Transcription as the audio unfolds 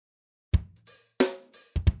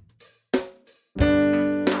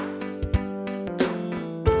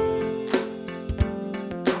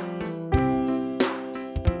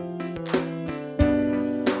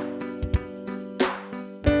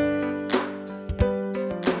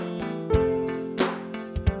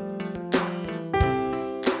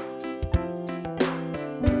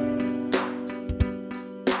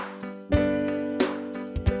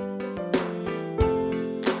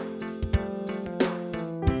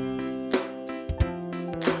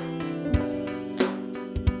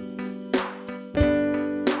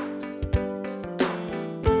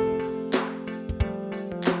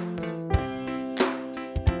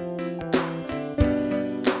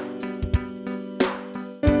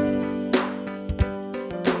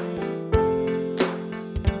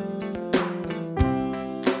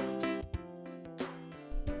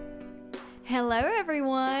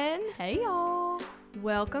Hey y'all.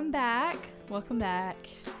 Welcome back. Welcome back.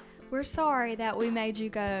 We're sorry that we made you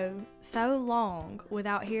go so long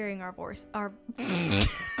without hearing our voice.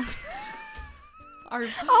 Already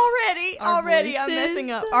I'm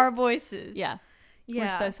messing up our voices. Yeah.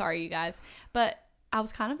 We're so sorry, you guys. But I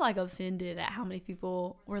was kind of like offended at how many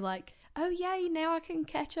people were like, oh yay, now I can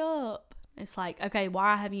catch up. It's like, okay,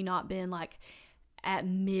 why have you not been like at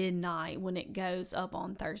midnight when it goes up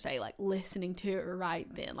on Thursday, like listening to it right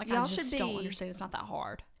then? Like, I just don't understand. It's not that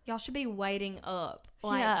hard. Y'all should be waiting up.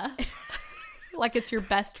 Yeah. Like it's your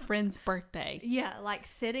best friend's birthday. Yeah, like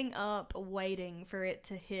sitting up waiting for it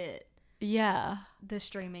to hit. Yeah. The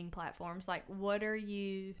streaming platforms. Like, what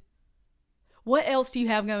else do you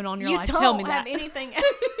have going on in your life? Tell me that. You don't have anything.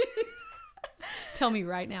 Tell me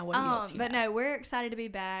right now what else you have. But no, we're excited to be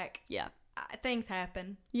back. Yeah. Things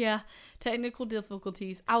happen. Yeah. Technical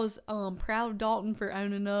difficulties. I was proud of Dalton for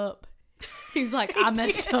owning up. He was like, I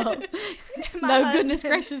messed up. Goodness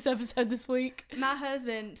gracious episode this week. My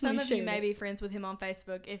husband, some of you may be friends with him on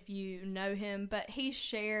Facebook if you know him, but he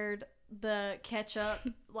shared the catch-up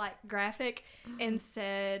like graphic and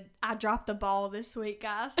said, I dropped the ball this week,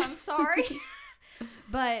 guys. I'm sorry.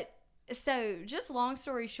 But so just long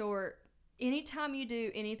story short, anytime you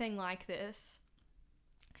do anything like this,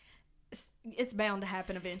 it's bound to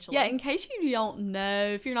happen eventually. Yeah, in case you don't know,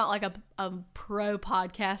 if you're not like a pro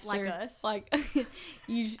podcaster like us, like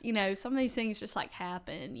you know, some of these things just like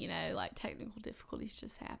happen, you know, like technical difficulties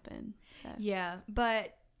just happen. So yeah,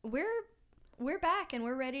 but we're back and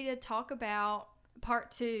we're ready to talk about part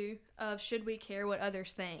 2 of Should We Care What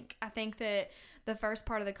Others Think. I think that the first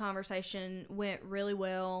part of the conversation went really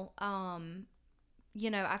well. You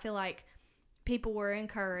know, I feel like people were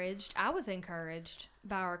encouraged. I was encouraged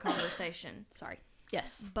by our conversation. Sorry.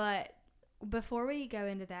 Yes. But before we go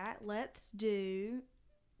into that, let's do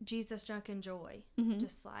Jesus, Junk, and Joy. Mm-hmm.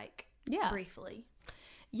 Just like briefly.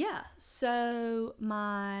 Yeah. So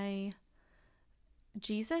my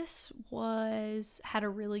Jesus had a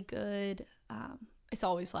really good, it's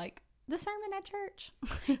always like the sermon at church.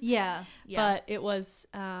 Yeah. But it was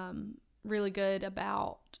really good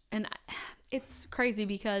about, and it's crazy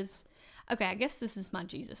because, okay, I guess this is my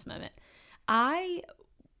Jesus moment. I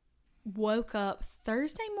woke up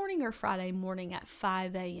Thursday morning or Friday morning at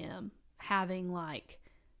 5 a.m. having like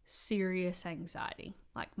serious anxiety.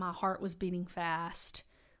 Like my heart was beating fast,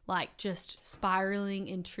 like just spiraling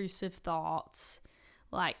intrusive thoughts,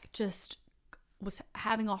 like just was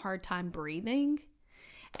having a hard time breathing.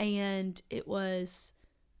 And it was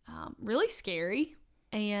really scary.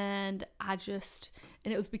 And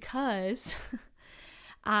it was because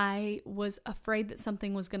I was afraid that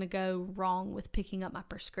something was going to go wrong with picking up my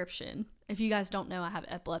prescription. If you guys don't know, I have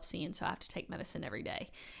epilepsy, and so I have to take medicine every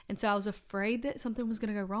day. And so I was afraid that something was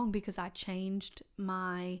going to go wrong because I changed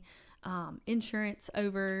my insurance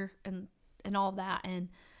over and all of that. And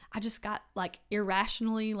I just got like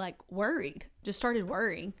irrationally like worried, just started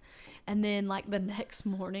worrying. And then like the next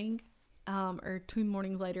morning or 2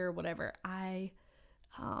 mornings later or whatever, I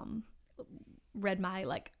read my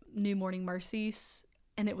like New Morning Mercies.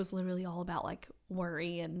 And it was literally all about like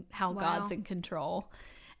worry and how God's in control.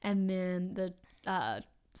 And then the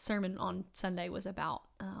sermon on Sunday was about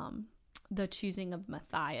the choosing of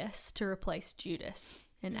Matthias to replace Judas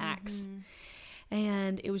in Acts.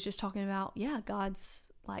 And it was just talking about,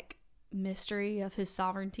 God's like mystery of his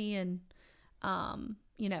sovereignty and,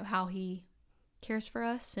 you know, how he cares for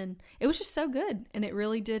us. And it was just so good. And it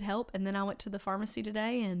really did help. And then I went to the pharmacy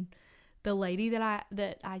today, and the lady that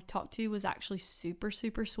I talked to was actually super,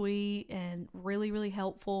 super sweet and really, really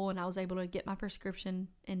helpful. And I was able to get my prescription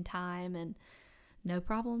in time and no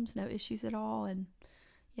problems, no issues at all. And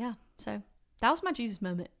yeah, so that was my Jesus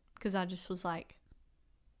moment, because I just was like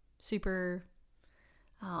super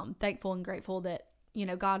thankful and grateful that, you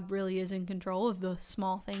know, God really is in control of the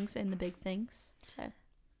small things and the big things. So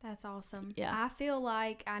that's awesome. Yeah. I feel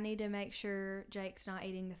like I need to make sure Jake's not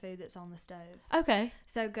eating the food that's on the stove. Okay.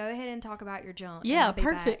 So go ahead and talk about your junk. Yeah,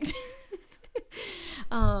 perfect.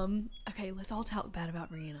 Okay, let's all talk bad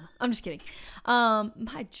about Rihanna. I'm just kidding.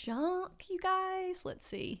 My junk, you guys, let's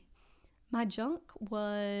see. My junk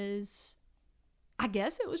was, I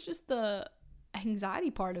guess it was just the anxiety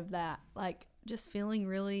part of that. Like just feeling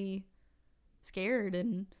really scared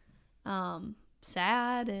and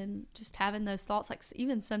sad and just having those thoughts. Like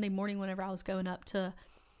even Sunday morning whenever I was going up to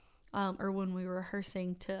or when we were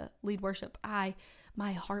rehearsing to lead worship,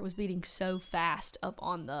 my heart was beating so fast up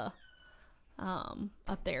on the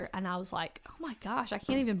up there, and I was like, oh my gosh, I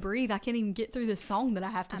can't even breathe. I can't even get through this song that I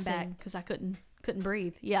have to sing because I couldn't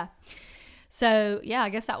breathe. Yeah. So yeah, I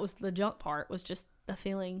guess that was the junk part, was just that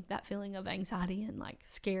feeling of anxiety and like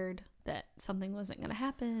scared that something wasn't going to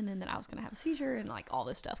happen and that I was going to have a seizure and like all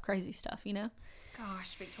this stuff, crazy stuff, you know?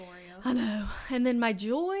 Gosh, Victoria. I know. And then my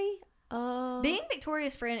joy, being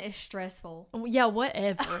Victoria's friend is stressful. yeah,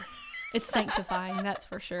 whatever. It's sanctifying, that's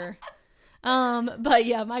for sure. But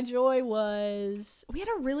yeah, my joy was we had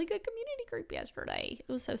a really good community group yesterday.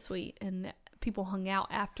 It was so sweet, and people hung out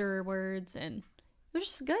afterwards, and it was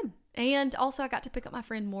just good. And also I got to pick up my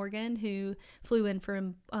friend Morgan, who flew in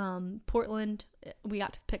from Portland. We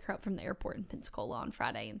got to pick her up from the airport in Pensacola on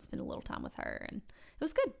Friday and spend a little time with her, and it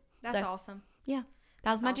was good. That's awesome. Yeah,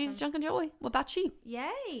 that was my awesome. Jesus Junk and Joy. What about you?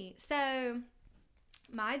 Yay. So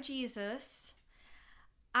my Jesus,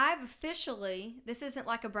 I've officially, this isn't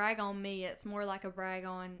like a brag on me, it's more like a brag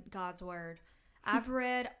on God's word. I've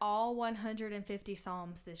read all 150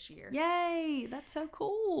 Psalms this year. Yay, that's so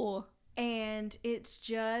cool. And it's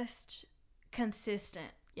just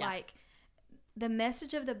consistent. Yeah. Like, the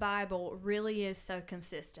message of the Bible really is so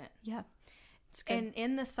consistent. Yeah, it's good. And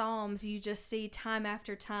in the Psalms, you just see time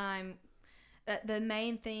after time that the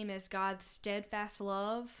main theme is God's steadfast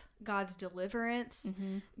love, God's deliverance,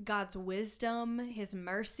 God's wisdom, His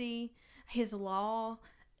mercy, His law,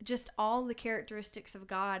 just all the characteristics of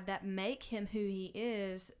God that make Him who He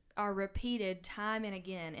is are repeated time and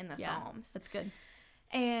again in the Psalms. That's good.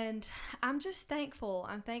 And I'm just thankful.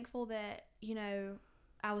 I'm thankful that, you know,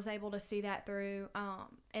 I was able to see that through.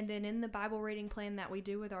 And then in the Bible reading plan that we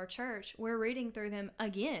do with our church, we're reading through them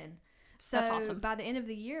again. So that's awesome. By the end of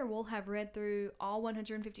the year, we'll have read through all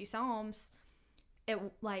 150 Psalms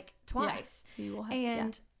twice. Yeah. So you will have,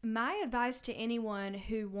 and my advice to anyone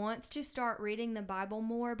who wants to start reading the Bible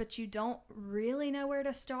more, but you don't really know where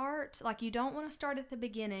to start, like you don't want to start at the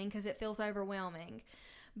beginning because it feels overwhelming.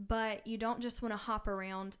 But you don't just want to hop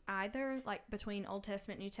around either, like between Old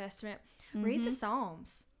Testament, New Testament. Read the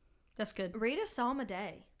Psalms. That's good. Read a psalm a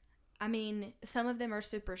day. I mean, some of them are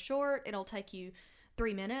super short. It'll take you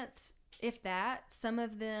 3 minutes, if that. Some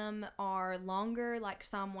of them are longer, like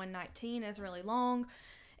Psalm 119 is really long.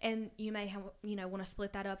 And you may have, want to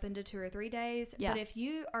split that up into 2 or 3 days. Yeah. But if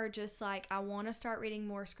you are just like, I want to start reading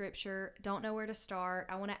more scripture, don't know where to start,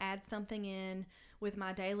 I want to add something in with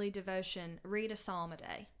my daily devotion, read a psalm a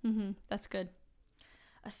day. That's good.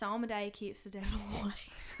 A psalm a day keeps the devil away.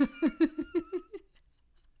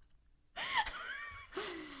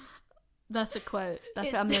 That's a quote.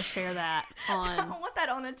 I'm going to share that on. I want that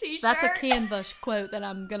on a t-shirt. That's a Canvas quote that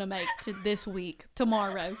I'm going to make this week,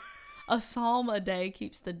 tomorrow. A psalm a day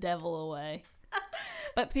keeps the devil away.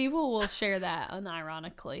 But people will share that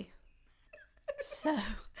unironically. So.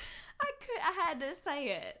 I had to say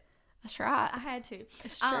it. That's right. I had to.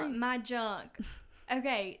 It's true. My junk.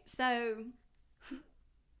 Okay, so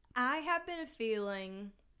I have been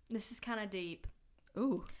feeling, this is kind of deep.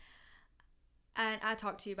 Ooh. And I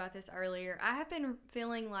talked to you about this earlier. I have been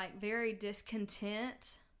feeling like very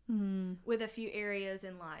discontent with a few areas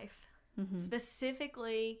in life.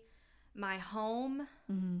 Specifically, my home.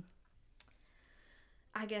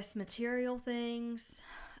 I guess material things.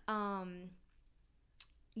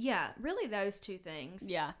 Yeah, really those two things.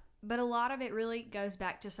 Yeah. But a lot of it really goes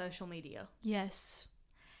back to social media. Yes.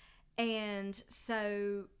 And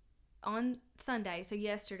so on Sunday, so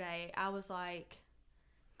yesterday, I was like,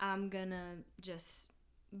 I'm going to just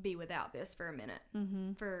be without this for a minute.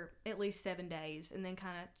 For at least 7 days and then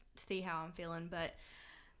kind of see how I'm feeling. But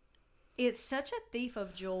it's such a thief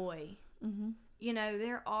of joy. You know,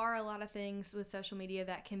 there are a lot of things with social media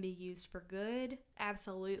that can be used for good.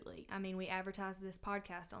 Absolutely. I mean, we advertise this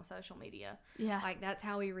podcast on social media. Yeah. Like, that's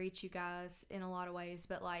how we reach you guys in a lot of ways.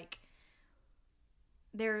 But, like,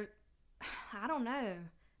 I don't know.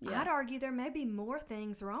 Yeah. I'd argue there may be more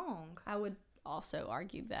things wrong. I would also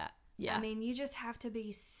argue that. Yeah. I mean, you just have to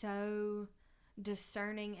be so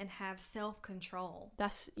discerning and have self-control.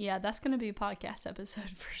 That's going to be a podcast episode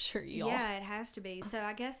for sure, y'all. Yeah, it has to be. So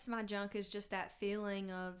I guess my junk is just that feeling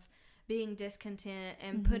of being discontent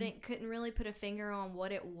and couldn't really put a finger on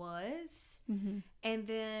what it was. And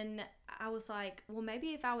then I was like, well,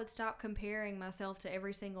 maybe if I would stop comparing myself to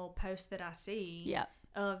every single post that I see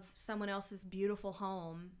of someone else's beautiful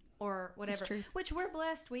home or whatever, which we're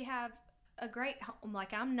blessed. We have a great home.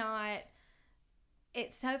 Like,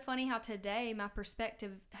 it's so funny how today my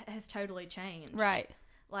perspective has totally changed. Right.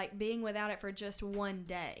 Like, being without it for just 1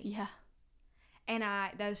 day. Yeah. And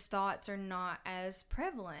those thoughts are not as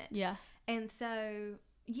prevalent. Yeah. And so,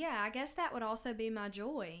 yeah, I guess that would also be my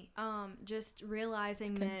joy. Just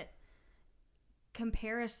realizing that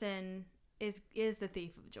comparison is the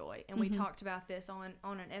thief of joy. And we talked about this on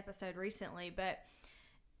an episode recently, but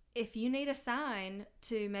if you need a sign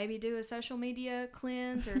to maybe do a social media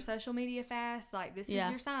cleanse or social media fast, like this is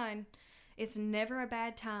your sign. It's never a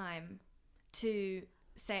bad time to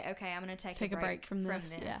say, okay, I'm going to take a break from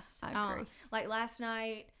this. Yeah, I agree. Like last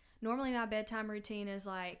night, normally my bedtime routine is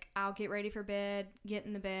like, I'll get ready for bed, get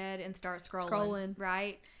in the bed, and start scrolling.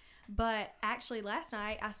 Right? But actually last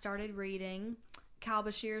night I started reading Kyle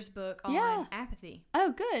Bashir's book on apathy.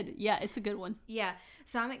 Oh, good. Yeah, it's a good one. Yeah.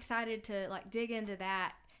 So I'm excited to like dig into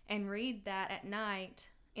that and read that at night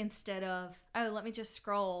instead of, let me just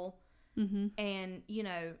scroll and,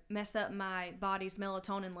 mess up my body's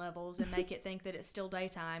melatonin levels and make it think that it's still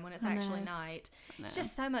daytime when it's actually night. It's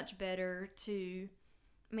just so much better to,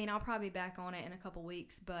 I'll probably be back on it in a couple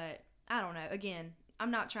weeks, but I don't know. Again,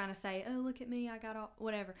 I'm not trying to say, oh, look at me, I got all,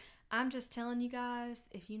 whatever. I'm just telling you guys,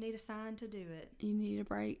 if you need a sign to do it. You need a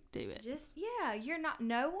break, do it.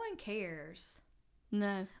 No one cares.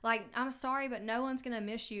 No. Like, I'm sorry, but no one's going to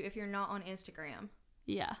miss you if you're not on Instagram.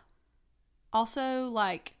 Yeah. Also,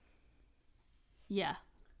 like, Yeah,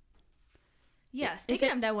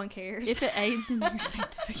 speaking of no one cares. If it aids in your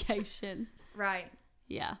sanctification. Right.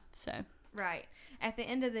 Yeah, so. Right. At the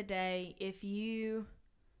end of the day, if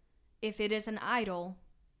it is an idol,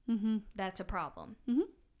 that's a problem.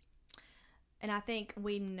 And I think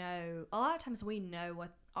a lot of times we know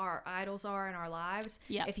what our idols are in our lives.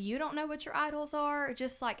 Yeah. If you don't know what your idols are,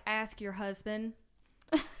 just like ask your husband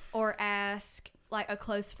or ask like a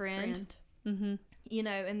close friend. And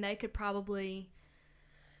they could probably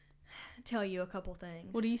tell you a couple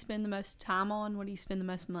things. What do you spend the most time on? What do you spend the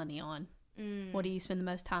most money on? What do you spend the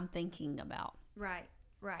most time thinking about? Right.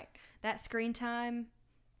 That screen time,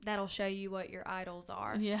 that'll show you what your idols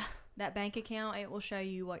are. Yeah. That bank account, it will show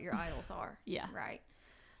you what your idols are. Yeah. Right.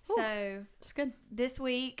 Ooh, so it's good. This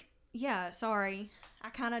week, sorry. I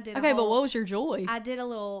kind of did but what was your joy? I did a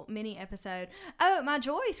little mini episode. Oh, my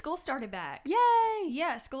joy, school started back. Yay!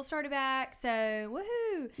 Yeah, school started back, so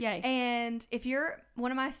woohoo! Yay. And if you're one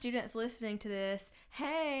of my students listening to this,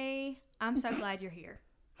 hey, I'm so glad you're here.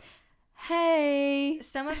 Hey!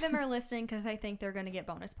 Some of them are listening because they think they're going to get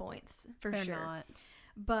bonus points, for They're sure. Not.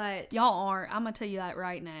 But y'all aren't. I'm going to tell you that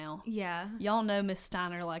right now. Yeah. Y'all know Miss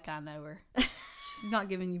Steiner like I know her. She's not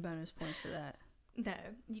giving you bonus points for that. No,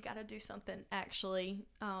 you got to do something actually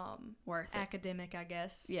worth it. Academic, I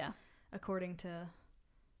guess. Yeah. According to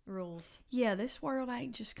rules. Yeah, this world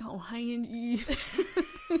ain't just going to hand you.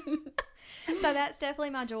 So that's definitely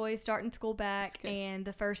my joy, starting school back, and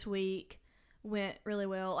the first week went really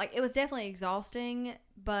well. Like, it was definitely exhausting,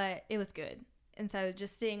 but it was good. And so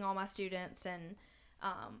just seeing all my students and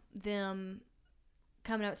them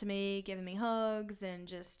coming up to me, giving me hugs, and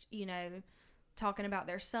just, talking about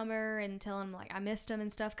their summer and telling them, like, I missed them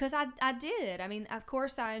and stuff. Because I did. Of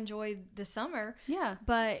course I enjoyed the summer. Yeah.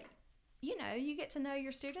 But, you get to know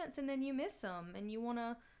your students, and then you miss them, and you want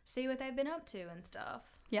to see what they've been up to and stuff.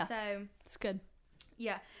 Yeah. So it's good.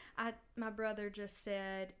 Yeah. My brother just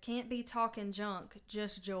said, can't be talking junk,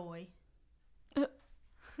 just joy.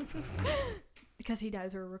 Because he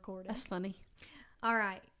knows we're recording. That's funny. All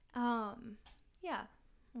right. Yeah.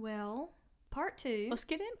 Well, part 2. Let's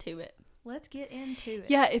get into it.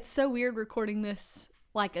 Yeah, it's so weird recording this,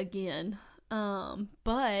 like, again.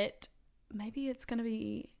 But maybe it's going to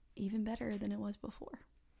be even better than it was before.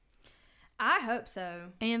 I hope so.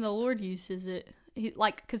 And the Lord uses it.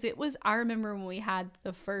 Because I remember when we had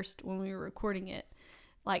when we were recording it,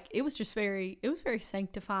 like, it was very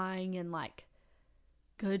sanctifying and, like,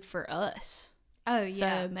 good for us. Oh,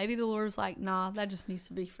 yeah. So maybe the Lord's like, nah, that just needs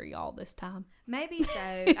to be for y'all this time. Maybe so.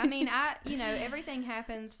 Everything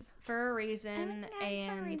happens for a reason.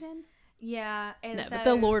 Yeah. And no, but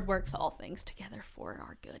the Lord works all things together for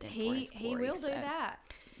our good and for His glory. He will do that.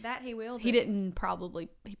 That He will do. He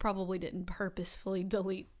probably didn't purposefully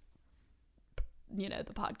delete, the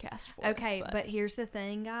podcast for us. Okay, but here's the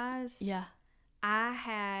thing, guys. Yeah. I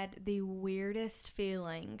had the weirdest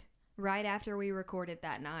feeling right after we recorded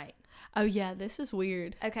that night. Oh, yeah, this is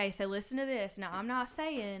weird. Okay, so listen to this. Now, I'm not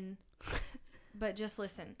saying, but just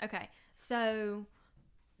listen. Okay, so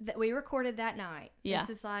we recorded that night. Yeah.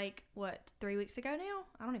 This is 3 weeks ago now?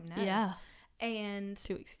 I don't even know. Yeah. And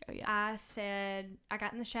 2 weeks ago, yeah. I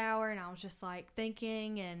got in the shower and I was just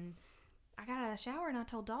thinking, and I got out of the shower and I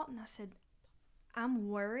told Dalton, I said, I'm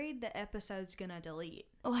worried the episode's going to delete.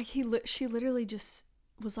 She literally just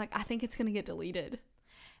was like, I think it's going to get deleted.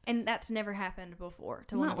 And that's never happened before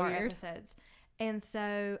to one of our episodes. And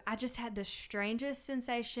so I just had the strangest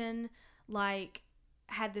sensation,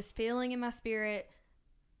 had this feeling in my spirit,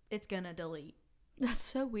 it's going to delete. That's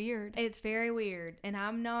so weird. It's very weird. And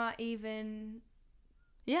I'm not even...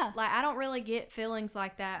 Yeah. I don't really get feelings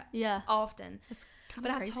like that often. It's Kind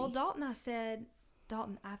But of crazy. I told Dalton, I said,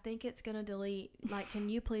 Dalton, I think it's going to delete. Like, can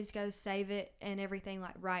you please go save it and everything,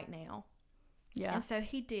 like, right now? Yeah. And so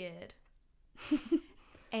he did.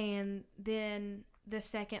 And then the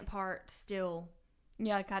second part still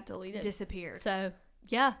Yeah, it got deleted. disappeared. So,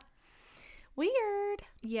 yeah. Weird.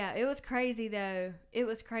 Yeah, it was crazy, though. It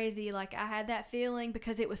was crazy. Like, I had that feeling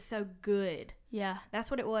because it was so good. Yeah. That's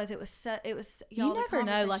what it was. It was You y'all, the never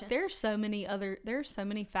know. Like, conversation- there's so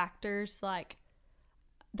many factors, like,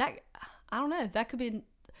 that, I don't know. That could be,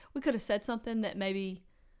 we could have said something that maybe,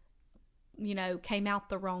 you know, came out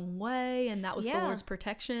the wrong way, and that was the Yeah. Lord's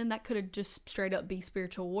protection. That could have just straight up be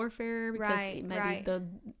spiritual warfare because Right, maybe right. the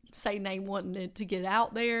Satan ain't wanting it to get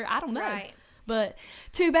out there. I don't know. Right. But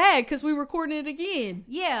too bad, because we recording it again.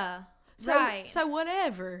 Yeah. So, right. So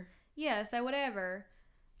whatever. Yeah, so whatever.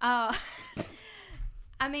 I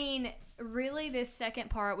mean, really, this second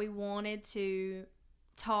part, we wanted to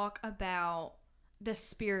talk about the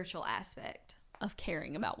spiritual aspect. Of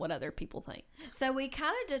caring about what other people think. So we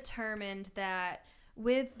kind of determined that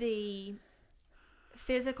with the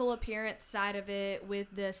physical appearance side of it, with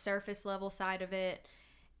the surface level side of it,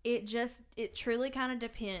 it truly kind of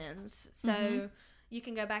depends. So you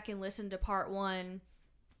can go back and listen to part one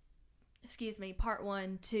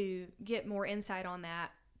to get more insight on that.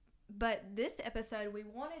 But this episode, we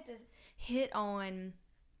wanted to hit on,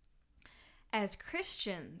 as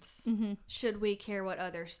Christians, should we care what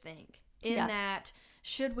others think? In that,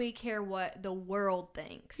 should we care what the world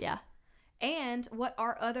thinks? Yeah. And what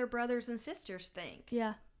our other brothers and sisters think?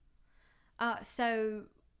 Yeah. So,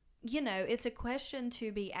 you know, it's a question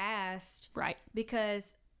to be asked. Right.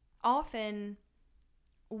 Because often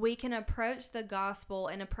we can approach the gospel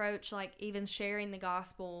and approach, like, even sharing the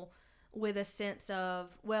gospel with a sense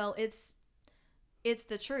of, well, it's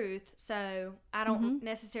the truth, so I don't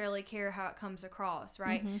necessarily care how it comes across,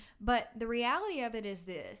 right? But the reality of it is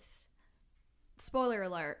this. Spoiler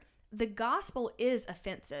alert. The gospel is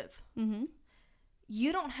offensive.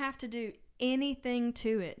 You don't have to do anything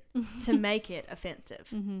to it to make it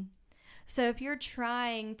offensive. So if you're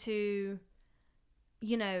trying to,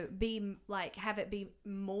 you know, be like, have it be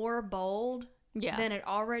more bold than it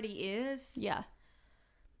already is,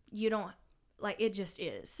 you don't, like, it just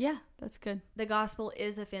is. Yeah, that's good. The gospel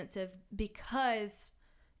is offensive because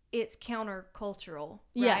it's countercultural,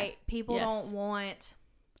 Yeah. right? People don't want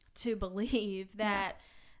to believe that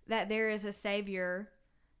there is a savior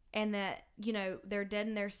and that, you know, they're dead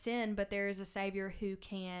in their sin, but there is a savior who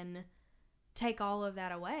can take all of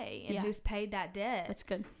that away and who's paid that debt. That's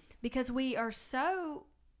good. Because we are so,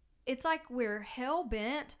 it's like we're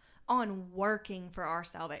hell-bent on working for our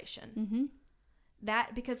salvation.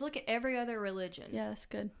 That, because look at every other religion. Yeah, that's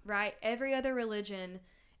good. Right? Every other religion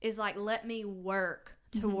is like, let me work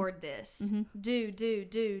toward this.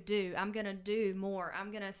 Do. I'm going to do more.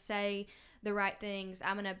 I'm going to say the right things.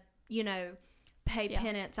 I'm going to, you know, pay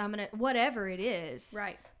penance. I'm going to, whatever it is.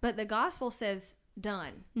 Right. But the gospel says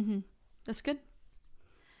done. That's good.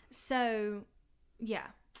 So, yeah.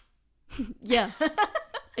 Yeah.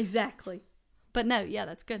 Exactly. But no, yeah,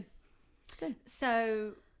 that's good. It's good.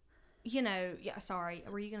 So, you know, sorry.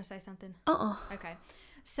 Were you going to say something? Okay.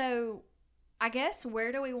 So, I guess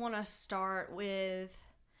where do we want to start with?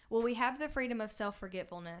 Well, we have The Freedom of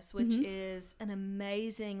Self-Forgetfulness, which is an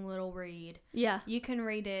amazing little read. Yeah. You can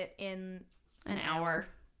read it in an hour.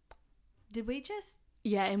 Did we just?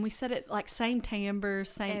 Yeah, and we said it like same timbre,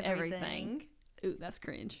 same everything. Ooh, that's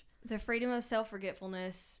cringe. The Freedom of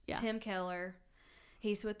Self-Forgetfulness. Yeah. Tim Keller.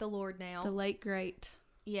 He's with the Lord now. The late great.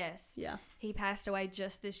 Yes. Yeah. He passed away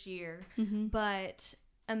just this year. But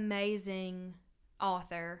amazing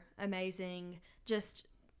author. Amazing. Just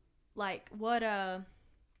like what a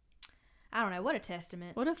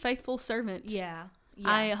testament. What a faithful servant. Yeah.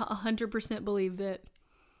 I 100% believe that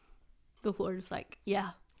the Lord is like,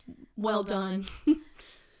 yeah, well done.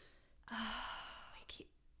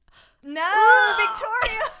 No,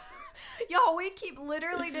 Victoria! Y'all, we keep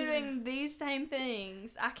literally doing these same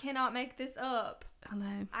things. I cannot make this up. I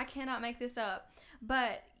know. I cannot make this up.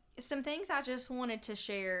 But some things I just wanted to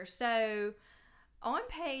share. So, on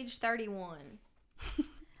page 31.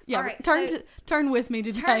 Yeah, all right, turn with me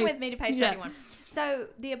to Turn with me to page Yeah. 31. So,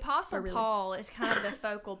 the Apostle really. Paul is kind of the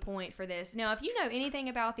focal point for this. Now, if you know anything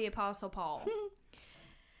about the Apostle Paul,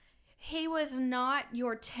 he was not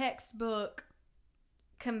your textbook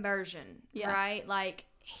conversion, right? Like,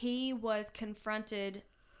 he was confronted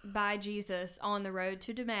by Jesus on the road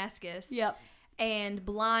to Damascus and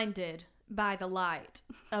blinded by the light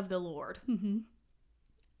of the Lord.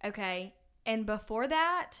 Okay? And before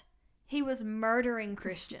that, he was murdering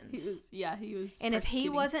Christians. He was And if he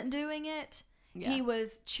persecuting. wasn't doing it, Yeah. He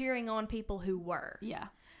was cheering on people who were. Yeah.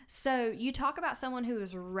 So you talk about someone who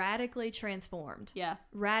is radically transformed. Yeah.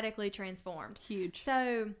 Radically transformed. Huge.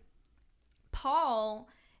 So Paul,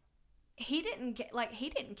 he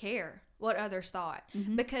didn't care what others thought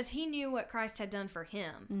because he knew what Christ had done for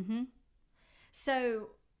him. Mm-hmm. So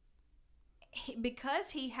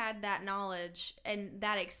because he had that knowledge and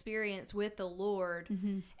that experience with the Lord,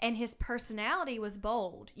 and his personality was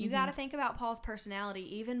bold. You got to think about Paul's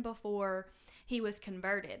personality even before he was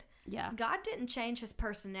converted. Yeah. God didn't change his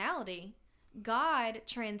personality. God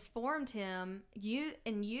transformed him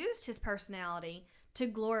and used his personality to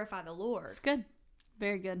glorify the Lord. It's good.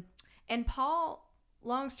 Very good. And Paul,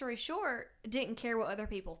 long story short, didn't care what other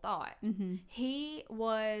people thought. Mm-hmm. He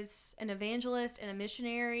was an evangelist and a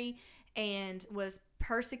missionary and was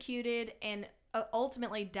persecuted and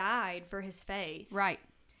ultimately died for his faith. Right.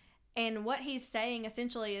 And what he's saying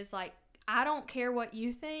essentially is like, I don't care what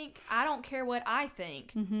you think. I don't care what I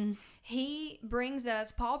think. Mm-hmm.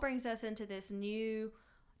 Paul brings us into this new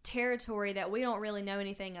territory that we don't really know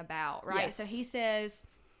anything about, right? Yes. So he says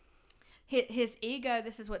his ego,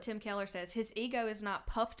 this is what Tim Keller says, his ego is not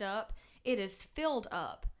puffed up, it is filled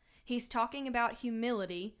up. He's talking about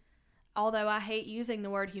humility, although I hate using the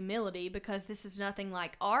word humility because this is nothing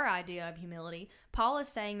like our idea of humility. Paul is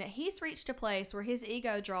saying that he's reached a place where his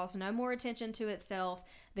ego draws no more attention to itself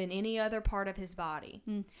than any other part of his body.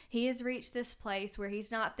 He has reached this place where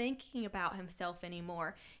he's not thinking about himself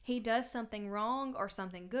anymore. He does something wrong or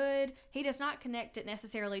something good. He does not connect it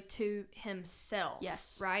necessarily to himself.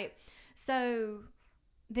 Yes. Right? So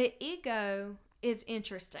the ego is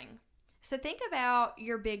interesting. So think about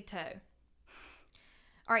your big toe.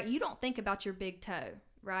 All right, you don't think about your big toe,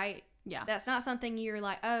 right? Yeah. That's not something you're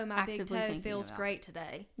like, oh, my Actively big toe thinking feels about. great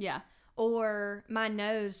today. Yeah. Or my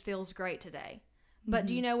nose feels great today. But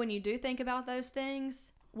do you know when you do think about those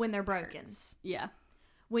things? When they're broken. Yeah.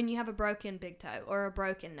 When you have a broken big toe or a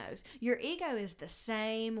broken nose. Your ego is the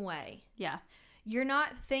same way. Yeah. You're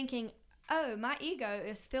not thinking, oh, my ego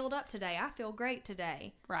is filled up today. I feel great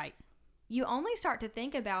today. Right. You only start to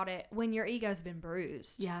think about it when your ego's been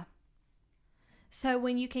bruised. Yeah. So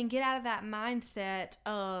when you can get out of that mindset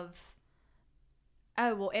of,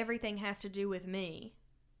 oh, well, everything has to do with me,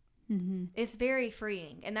 it's very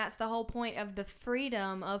freeing. And that's the whole point of the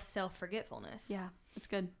freedom of self-forgetfulness. Yeah. It's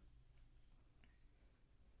good.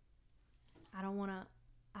 I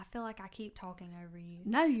feel like I keep talking over you.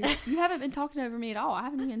 No, you haven't been talking over me at all. I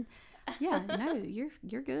haven't even. Yeah. No,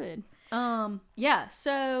 you're good. Yeah.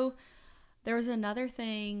 So there was another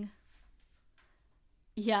thing.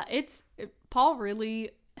 Yeah. Paul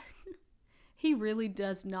really. He really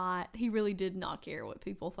did not care what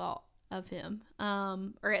people thought of him.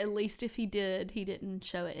 Or at least if he did, he didn't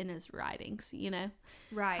show it in his writings,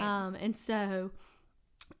 Right. And so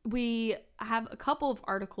we have a couple of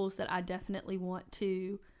articles that I definitely want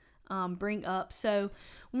to bring up. So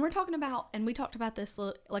when we're talking about, and we talked about this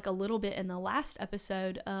like a little bit in the last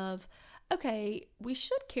episode of, okay, we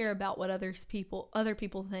should care about what other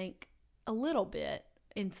people think a little bit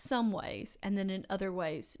in some ways, and then in other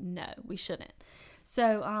ways, no, we shouldn't.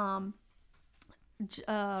 So,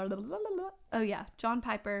 John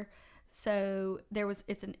Piper. So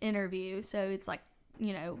it's an interview. So it's like,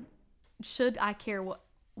 should I care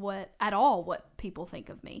what people think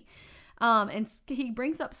of me? And he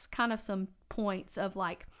brings up kind of some points of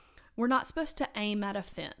like, we're not supposed to aim at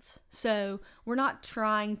offense. So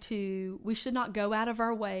we should not go out of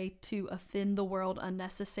our way to offend the world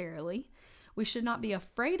unnecessarily. We should not be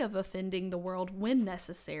afraid of offending the world when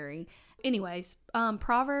necessary. Anyways,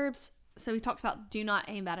 Proverbs, so he talks about do not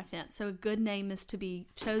aim at offense. So a good name is to be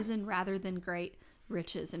chosen rather than great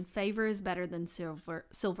riches, and favor is better than silver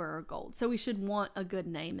or gold. So we should want a good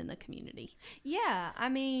name in the community. Yeah. I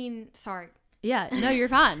mean, sorry. Yeah. No, you're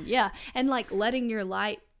fine. Yeah. And like letting your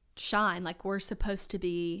light shine, like we're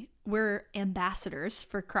ambassadors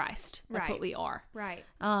for Christ. That's Right. what we are. Right.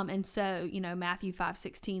 And so, Matthew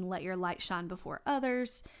 5:16, let your light shine before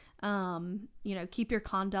others. Keep your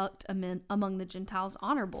conduct among the Gentiles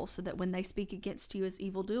honorable, so that when they speak against you as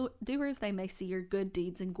evil doers, they may see your good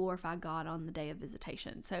deeds and glorify God on the day of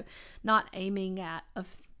visitation. So not aiming at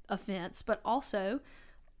offense, but also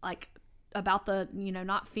like about the,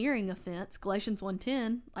 not fearing offense. Galatians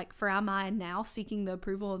 1:10, like, for am I now seeking the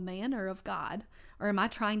approval of man or of God? Or am I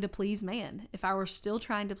trying to please man? If I were still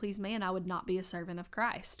trying to please man, I would not be a servant of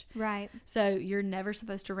Christ. Right. So you're never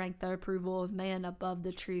supposed to rank the approval of man above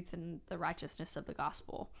the truth and the righteousness of the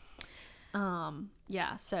gospel.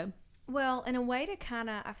 So. Well, in a way to kind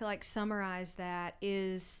of, I feel like, summarize that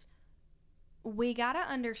is we got to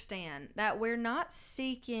understand that we're not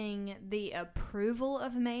seeking the approval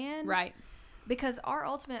of man. Right. because our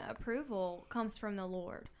ultimate approval comes from the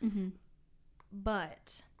Lord. Mm-hmm.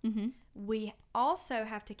 But Mm-hmm. we also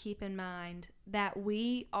have to keep in mind that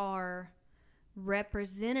we are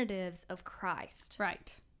representatives of Christ.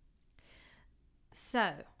 Right.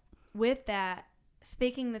 So, with that,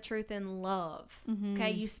 speaking the truth in love. Mm-hmm. Okay,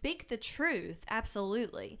 you speak the truth,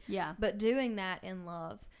 absolutely. Yeah. But doing that in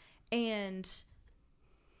love. And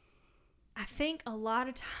I think a lot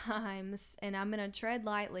of times, and I'm going to tread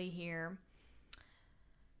lightly here,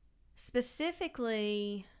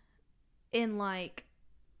 specifically in like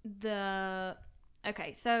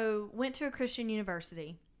so went to a Christian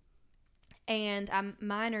university and I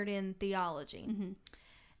minored in theology. Mm-hmm.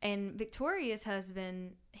 And Victoria's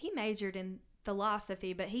husband, he majored in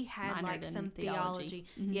philosophy, but he had Minored like in some theology.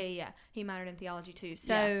 Mm-hmm. Yeah. He minored in theology too.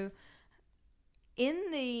 So in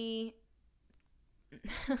the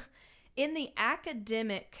in the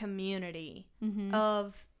academic community Mm-hmm.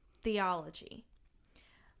 of theology,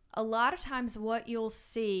 a lot of times what you'll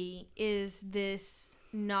see is this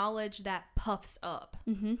knowledge that puffs up.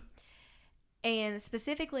 Mm-hmm. And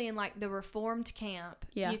specifically in like the Reformed camp,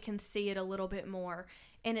 you can see it a little bit more.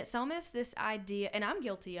 And it's almost this idea, and I'm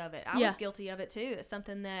guilty of it. I was guilty of it too. It's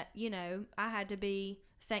something that, I had to be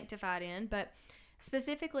sanctified in. But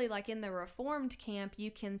specifically like in the Reformed camp,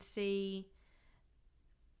 you can see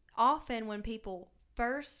often when people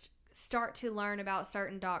first start to learn about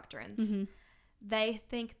certain doctrines, Mm-hmm. they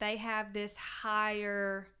think they have this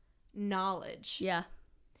higher knowledge. Yeah.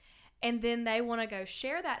 And then they want to go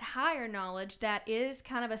share that higher knowledge that is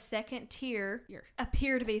kind of a second tier,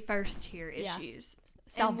 appear to be first tier issues.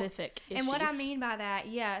 Salvific issues. And what I mean by that,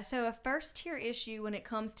 so a first tier issue when it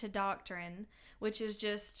comes to doctrine, which is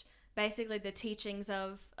just basically the teachings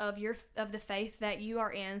of the faith that you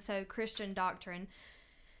are in, so Christian doctrine.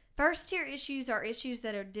 First tier issues are issues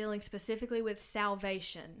that are dealing specifically with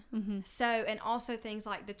salvation. Mm-hmm. So, and also things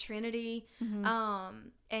like the Trinity, Mm-hmm.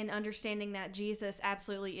 And understanding that Jesus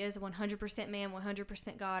absolutely is 100% man,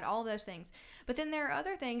 100% God, all those things. But then there are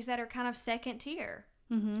other things that are kind of second tier.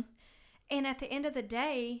 Mm-hmm. And at the end of the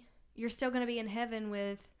day, you're still going to be in heaven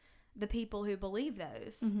with the people who believe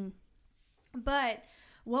those. Mm-hmm. But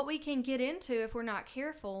what we can get into if we're not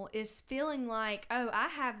careful is feeling like, oh, I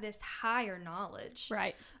have this higher knowledge.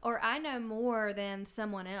 Right. Or I know more than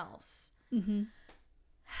someone else. Mm-hmm.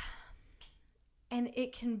 And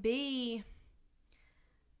it can be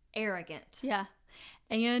arrogant. Yeah.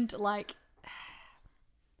 And like,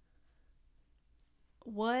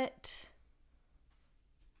 what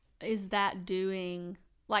is that doing?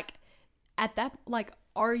 Like, at that, like,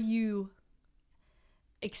 are you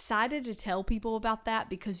excited to tell people about that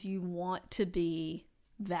because you want to be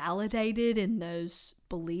validated in those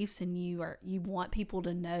beliefs and you want people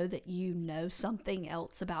to know that you know something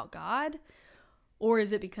else about God? Or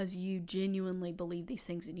is it because you genuinely believe these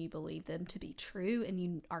things and you believe them to be true and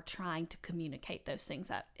you are trying to communicate those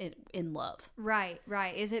things in love? Right.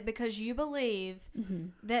 Is it because you believe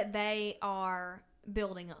that they are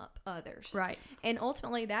building up others? Right. And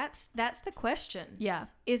ultimately, that's the question. Yeah.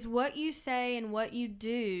 Is what you say and what you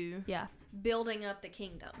do building up the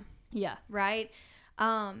kingdom? Yeah. Right?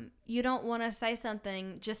 You don't want to say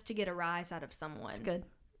something just to get a rise out of someone. That's good.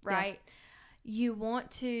 Right? Yeah. You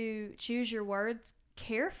want to choose your words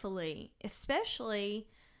carefully, especially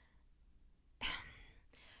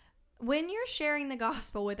when you're sharing the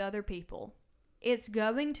gospel with other people. It's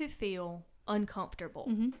going to feel uncomfortable.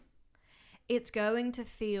 Mm-hmm. It's going to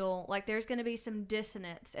feel like there's going to be some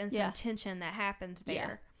dissonance and some tension that happens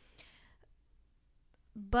there. Yeah.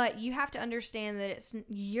 But you have to understand that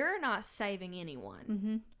you're not saving anyone.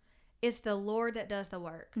 Mm-hmm. It's the Lord that does the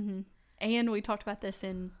work. Mm-hmm. And we talked about this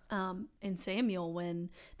in Samuel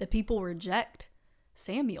when the people reject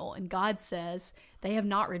Samuel and God says, they have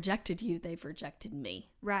not rejected you, they've rejected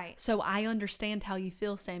me. Right. So I understand how you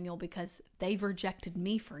feel, Samuel, because they've rejected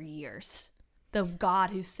me for years. The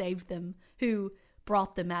God who saved them, who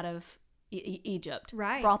brought them out of Egypt,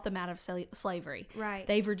 right, brought them out of slavery. Right.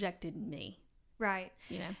 They've rejected me. Right.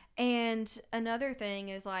 You know. And another thing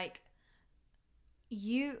is like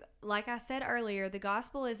I said earlier, the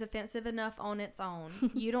gospel is offensive enough on its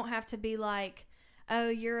own. You don't have to be like, oh,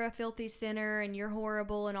 you're a filthy sinner and you're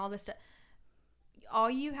horrible and all this stuff. All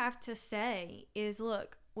you have to say is,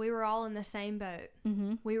 look, we were all in the same boat.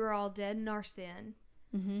 Mm-hmm. We were all dead in our sin.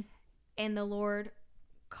 Mm-hmm. And the Lord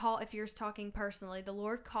if you're talking personally, the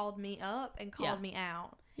Lord called me up and called me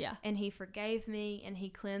out. Yeah. And he forgave me and he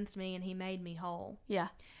cleansed me and he made me whole. Yeah.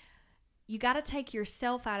 You got to take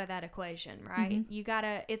yourself out of that equation, right?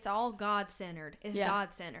 Mm-hmm. It's all God-centered. It's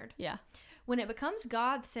God-centered. Yeah. When it becomes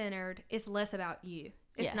God-centered, it's less about you.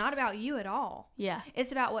 It's not Yes. about you at all. Yeah.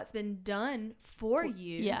 It's about what's been done for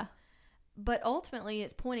you. Yeah. But ultimately,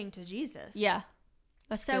 it's pointing to Jesus. Yeah.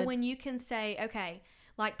 That's So good. when you can say, okay,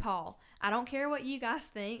 like Paul, I don't care what you guys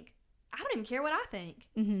think. I don't even care what I think.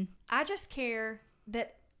 Mm-hmm. I just care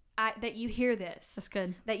that you hear this. That's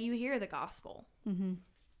good. That you hear the gospel. Mm-hmm.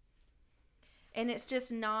 And it's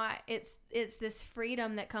just not, it's this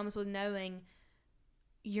freedom that comes with knowing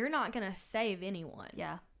you're not going to save anyone.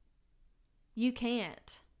 Yeah. You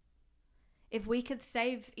can't. If we could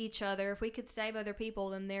save each other, if we could save other people,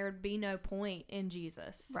 then there would be no point in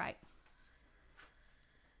Jesus. Right.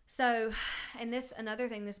 So, and another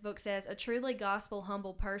thing this book says, a truly gospel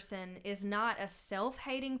humble person is not a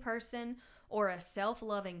self-hating person or a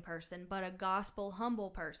self-loving person, but a gospel humble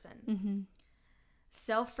person. Mm-hmm.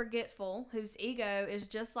 Self-forgetful, whose ego is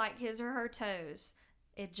just like his or her toes.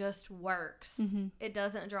 It just works. Mm-hmm. It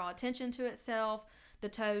doesn't draw attention to itself. The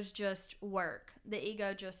toes just work. The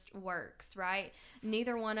ego just works, right?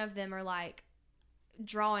 Neither one of them are like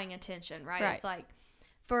drawing attention, right? Right. It's like,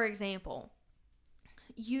 for example,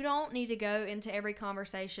 you don't need to go into every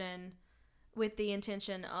conversation with the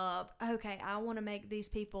intention of, okay, I want to make these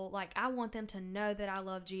people, like, I want them to know that I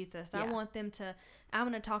love Jesus. Yeah. I'm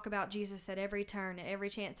going to talk about Jesus at every turn, at every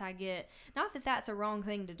chance I get. Not that that's a wrong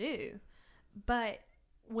thing to do, but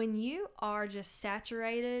when you are just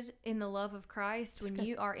saturated in the love of Christ, when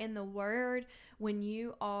you are in the Word, when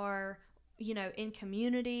you are, in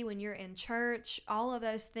community, when you're in church, all of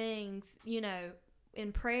those things,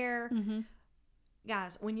 in prayer, Mm-hmm.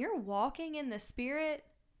 guys, when you're walking in the Spirit,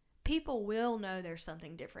 people will know there's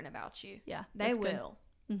something different about you. Yeah. They will.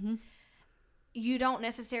 Mm-hmm. You don't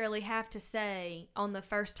necessarily have to say on the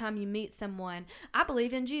first time you meet someone, I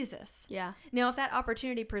believe in Jesus. Yeah. Now, if that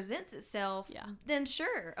opportunity presents itself, Yeah. then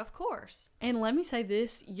sure, of course. And let me say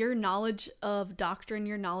this, your knowledge of doctrine,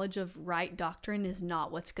 your knowledge of right doctrine is not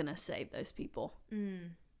what's going to save those people.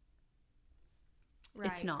 Right.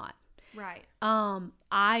 It's not. Right.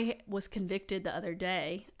 I was convicted the other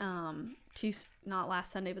day, not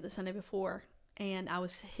last Sunday, but the Sunday before. And I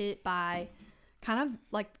was hit by kind of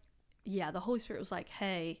like, the Holy Spirit was like,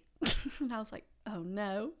 hey, and I was like, oh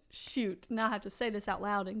no, shoot. Now I have to say this out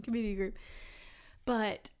loud in community group.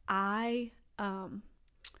 But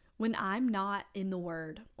when I'm not in the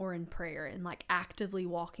Word or in prayer and like actively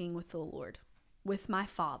walking with the Lord, with my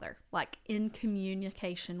Father, like in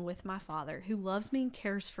communication with my Father who loves me and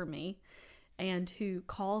cares for me and who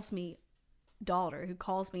calls me daughter, who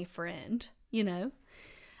calls me friend, when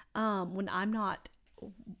I'm not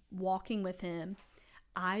walking with him,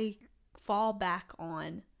 I fall back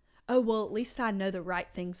on, oh, well, at least I know the right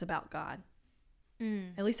things about God.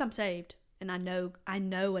 At least I'm saved and I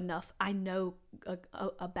know enough. I know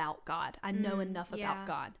about God. I know enough about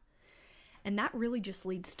God. And that really just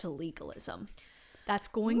leads to legalism. That's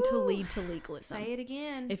going to lead to legalism. Say it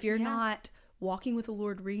again. If you're not walking with the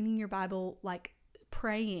Lord, reading your Bible, like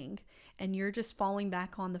praying, and you're just falling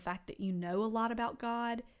back on the fact that you know a lot about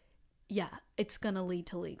God, it's going to lead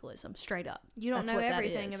to legalism, straight up. You don't That's know what that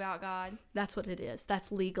everything is. about God. That's what it is.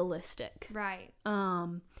 That's legalistic. Right.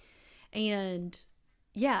 And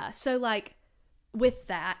so like with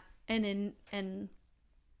that, and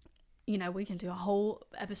we can do a whole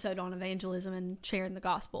episode on evangelism and sharing the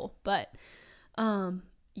gospel, but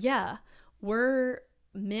we're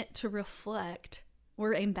meant to reflect,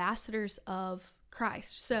 we're ambassadors of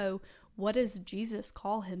Christ. So what does Jesus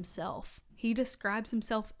call himself? He describes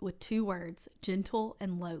himself with 2 words, gentle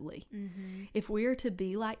and lowly. Mm-hmm. If we are to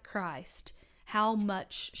be like Christ, how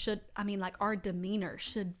much our demeanor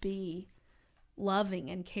should be loving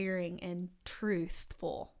and caring and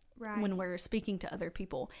truthful when we're speaking to other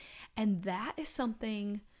people. And that is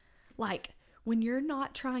something, like, when you're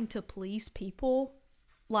not trying to please people,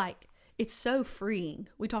 like, it's so freeing.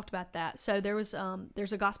 We talked about that. So there's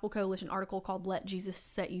a Gospel Coalition article called Let Jesus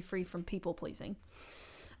Set You Free from People Pleasing.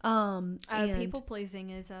 People pleasing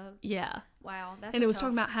is wow. And it was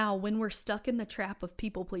talking about how when we're stuck in the trap of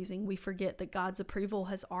people pleasing, we forget that God's approval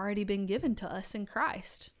has already been given to us in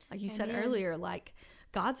Christ. Like you said earlier, like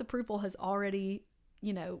God's approval has already,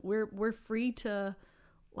 we're free to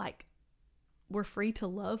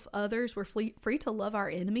love others. We're free to love our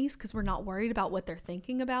enemies because we're not worried about what they're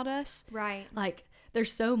thinking about us. Right. Like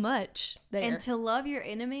there's so much there. And to love your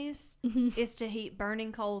enemies is to heap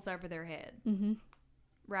burning coals over their head. Mm-hmm.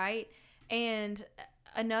 Right. And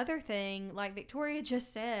another thing, like Victoria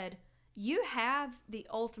just said, you have the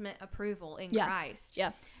ultimate approval in Christ.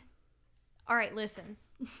 Yeah. All right, listen.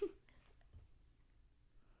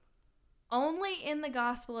 Only in the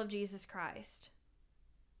gospel of Jesus Christ,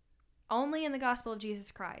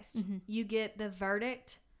 you get the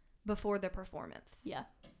verdict before the performance. Yeah.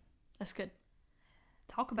 That's good.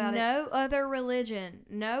 Talk about it. No other religion.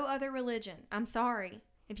 I'm sorry.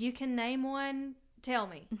 If you can name one, tell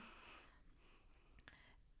me.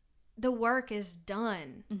 The work is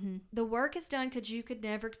done. Mm-hmm. The work is done because you could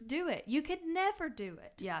never do it. You could never do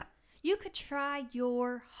it. Yeah. You could try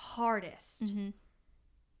your hardest Mm-hmm.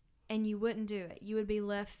 and you wouldn't do it. You would be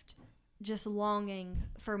left just longing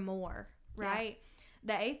for more, right?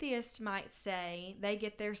 The atheist might say they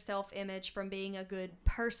get their self-image from being a good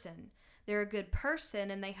person. They're a good person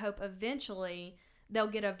and they hope eventually they'll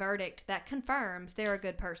get a verdict that confirms they're a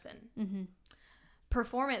good person. Mm-hmm.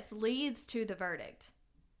 Performance leads to the verdict.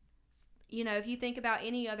 You know, if you think about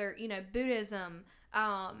any other, Buddhism,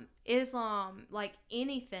 Islam, like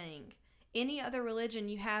anything, any other religion,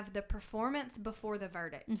 you have the performance before the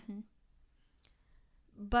verdict. Mm-hmm.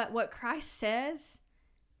 But what Christ says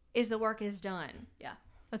is the work is done. Yeah.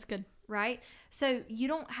 That's good. Right? So you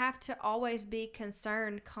don't have to always be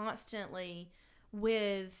concerned constantly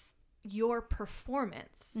with your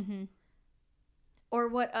performance. Mm-hmm. Or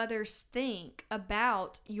what others think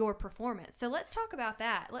about your performance. So let's talk about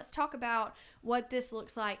that. Let's talk about what this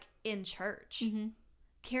looks like in church. Mm-hmm.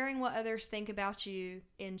 Caring what others think about you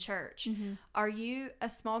in church. Mm-hmm. Are you a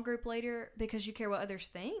small group leader because you care what others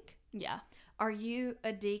think? Yeah. Are you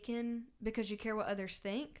a deacon because you care what others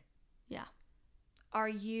think? Yeah. Are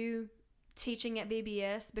you teaching at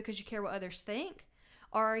VBS because you care what others think?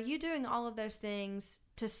 Or are you doing all of those things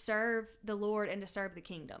to serve the Lord and to serve the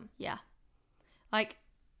kingdom? Yeah. Like,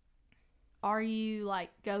 are you like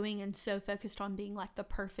going and so focused on being like the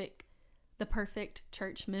perfect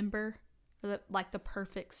church member, or the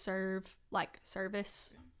perfect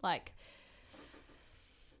service, like,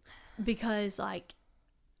 because like,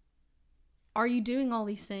 are you doing all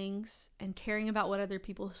these things and caring about what other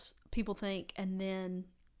people think, and then,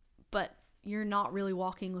 but you're not really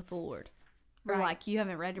walking with the Lord, or Right. like you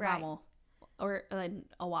haven't read your Right. Bible or in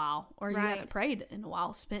a while, or you Right. haven't prayed in a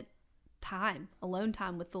while, spent alone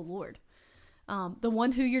time with the Lord, the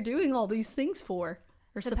one who you're doing all these things for,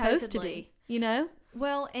 or supposed to be,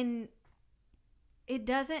 Well, and it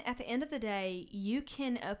doesn't, at the end of the day, you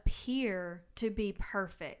can appear to be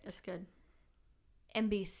perfect That's good. and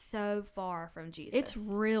be so far from Jesus. It's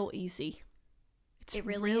real easy. It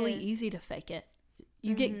really really is. easy to fake it.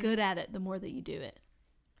 You get good at it the more that you do it.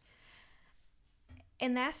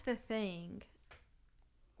 And that's the thing.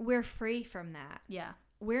 We're free from that. Yeah.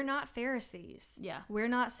 We're not Pharisees. Yeah. We're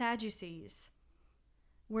not Sadducees.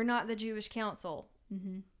 We're not the Jewish council.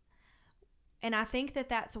 Mm-hmm. And I think that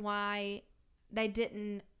that's why they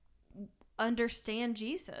didn't understand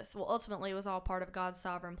Jesus. Well, ultimately, it was all part of God's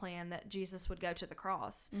sovereign plan that Jesus would go to the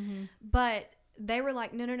cross. Mm-hmm. But they were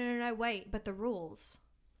like, no, wait, but the rules.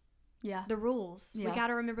 Yeah. The rules. Yeah. We got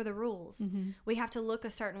to remember the rules. Mm-hmm. We have to look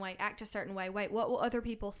a certain way, act a certain way. Wait, what will other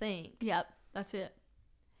people think? Yep. That's it.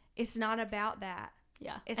 It's not about that.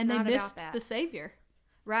 Yeah. It's and they not about missed that. the Savior.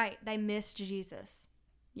 Right. They missed Jesus.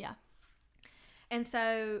 Yeah. And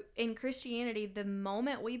so in Christianity, the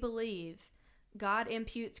moment we believe, God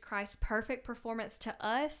imputes Christ's perfect performance to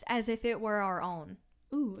us as if it were our own.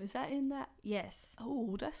 Ooh, is that in that? Yes.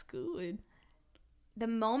 Oh, that's good. The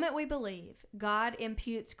moment we believe, God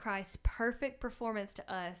imputes Christ's perfect performance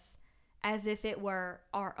to us as if it were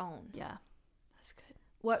our own. Yeah. That's good.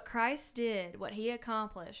 What Christ did, what he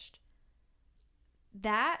accomplished,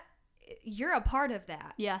 that you're a part of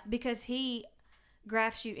that. Yeah. Because he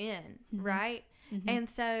grafts you in, Mm-hmm. right? Mm-hmm. And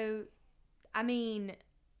so, I mean,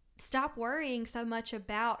 stop worrying so much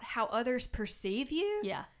about how others perceive you.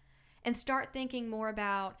 Yeah. And start thinking more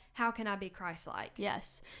about how can I be Christ-like.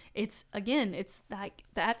 Yes. It's like,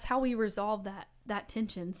 that's how we resolve that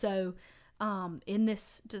tension. So, in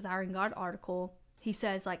this Desiring God article, he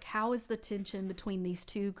says, like, how is the tension between these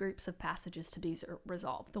two groups of passages to be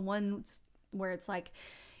resolved? The ones where it's like,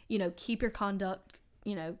 keep your conduct,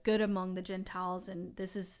 good among the Gentiles. And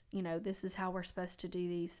this is how we're supposed to do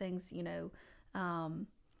these things,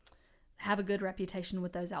 have a good reputation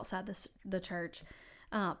with those outside the church.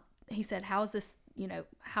 He said, how is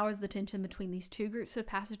the tension between these two groups of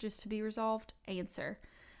passages to be resolved? Answer,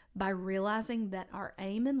 by realizing that our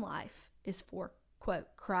aim in life is for,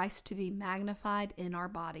 quote, Christ to be magnified in our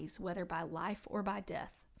bodies, whether by life or by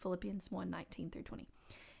death. Philippians 1:19-20.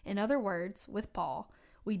 In other words, with Paul,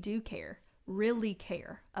 we do really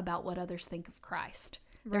care about what others think of Christ.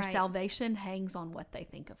 Their Right. salvation hangs on what they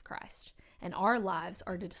think of Christ. And our lives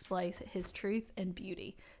are to display his truth and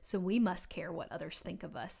beauty. So we must care what others think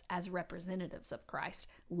of us as representatives of Christ.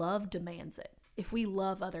 Love demands it. If we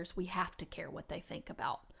love others, we have to care what they think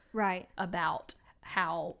about Right.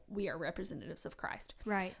 how we are representatives of Christ.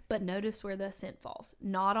 Right. But notice where the ascent falls.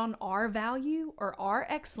 Not on our value or our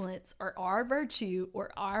excellence or our virtue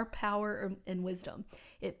or our power and wisdom.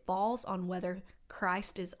 It falls on whether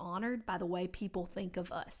Christ is honored by the way people think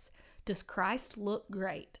of us. Does Christ look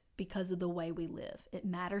great because of the way we live? It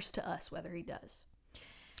matters to us whether he does.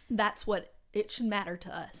 That's what it should matter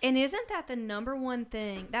to us. And isn't that the number one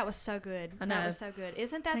thing? That was so good. I know. That was so good.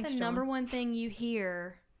 Isn't that Thanks, the number one thing you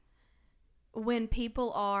hear when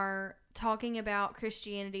people are talking about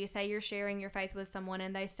Christianity? Say you're sharing your faith with someone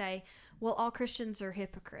and they say, well, all Christians are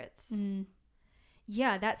hypocrites.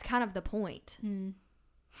 Yeah, that's kind of the point.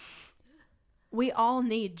 We all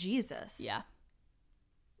need Jesus. Yeah.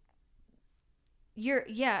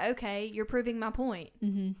 You're proving my point.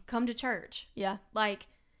 Come to church. Yeah. Like,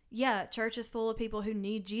 yeah, church is full of people who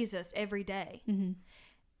need Jesus every day.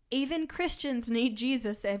 Even Christians need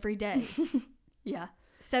Jesus every day. Yeah.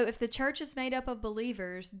 So if the church is made up of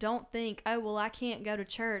believers, don't think, oh, well, I can't go to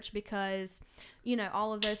church because,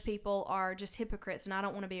 all of those people are just hypocrites and I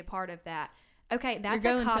don't want to be a part of that. Okay, that's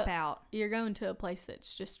a cop-out. You're going to a place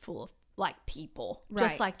that's just full of, like, people. Right.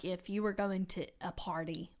 Just like if you were going to a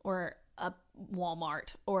party or a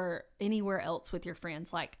Walmart or anywhere else with your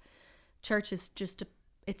friends. Like, church is just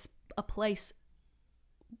it's a place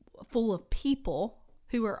full of people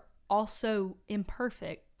who are also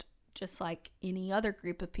imperfect, just like any other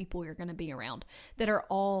group of people you're going to be around, that are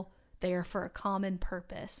all there for a common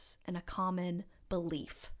purpose and a common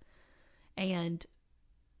belief. And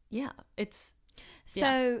yeah, it's...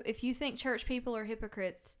 So if you think church people are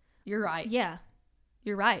hypocrites... You're right. Yeah.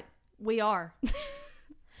 You're right. We are.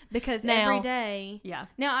 Because now, every day... Yeah.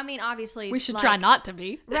 Now, I mean, obviously... We should try not to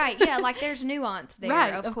be. Right, yeah, like there's nuance there,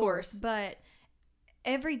 right, of course. But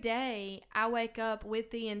every day I wake up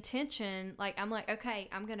with the intention, like, I'm like, okay,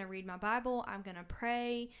 I'm going to read my Bible, I'm going to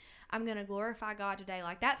pray, I'm going to glorify God today.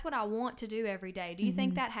 Like, that's what I want to do every day. Do you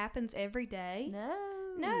think that happens every day?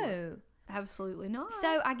 No. Absolutely not.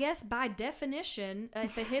 So I guess by definition,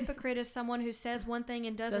 if a hypocrite is someone who says one thing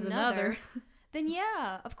and does another, then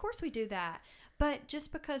yeah, of course we do that. But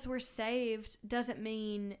just because we're saved doesn't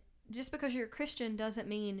mean, just because you're a Christian doesn't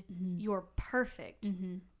mean you're perfect.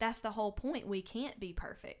 That's the whole point. We can't be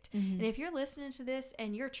perfect. And if you're listening to this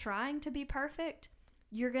and you're trying to be perfect,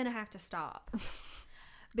 you're going to have to stop.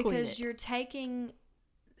 Because you're taking,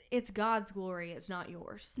 it's God's glory, it's not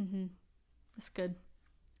yours. That's good.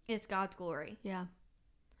 It's God's glory. Yeah.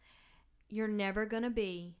 You're never going to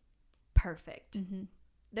be perfect.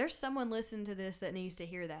 There's someone listening to this that needs to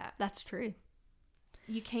hear that. That's true.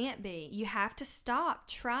 You can't be. You have to stop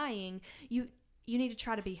trying. You need to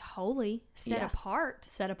try to be holy, set apart.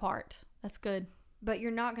 Set apart. That's good. But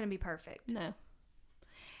you're not going to be perfect. No.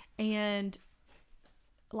 And,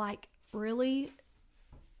 like, really...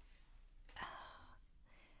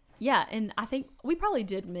 Yeah, and I think we probably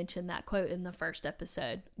did mention that quote in the first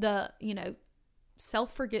episode. The,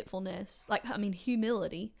 self-forgetfulness,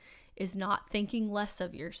 humility is not thinking less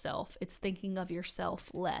of yourself. It's thinking of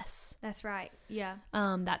yourself less. That's right. Yeah.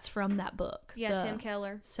 That's from that book. Yeah, Tim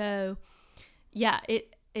Keller. So, yeah,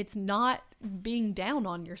 it's not being down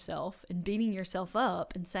on yourself and beating yourself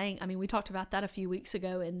up and saying, we talked about that a few weeks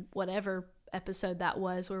ago in whatever episode that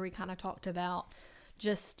was, where we kind of talked about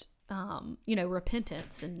just...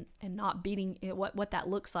 repentance and not beating it. What that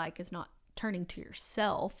looks like is not turning to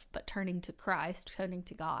yourself, but turning to Christ, turning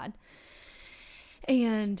to God.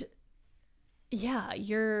 And yeah,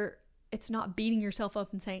 it's not beating yourself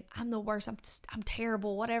up and saying, I'm the worst, I'm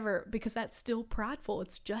terrible, whatever, because that's still prideful.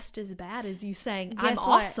 It's just as bad as you saying, I'm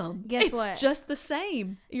awesome. Guess what? It's just the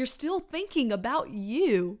same. You're still thinking about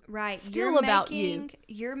you. Right. Still about you.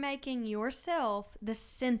 You're making yourself the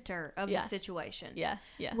center of the situation. Yeah.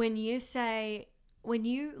 Yeah. When you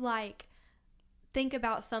think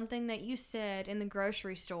about something that you said in the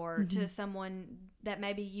grocery store to someone that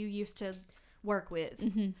maybe you used to work with,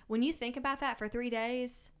 when you think about that for 3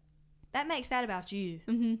 days, that makes that about you.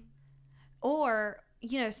 Or,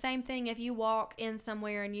 same thing if you walk in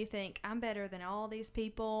somewhere and you think, I'm better than all these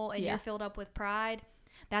people, and you're filled up with pride,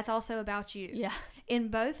 that's also about you. Yeah. In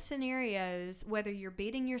both scenarios, whether you're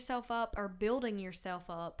beating yourself up or building yourself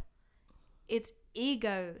up, it's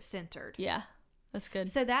ego-centered. Yeah, that's good.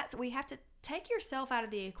 So we have to take yourself out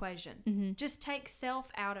of the equation. Just take self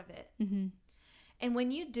out of it. And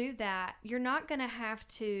when you do that, you're not going to have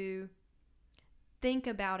to think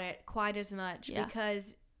about it quite as much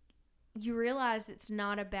because you realize it's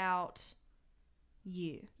not about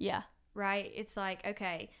you. Yeah. Right? It's like,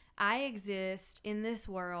 okay, I exist in this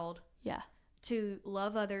world to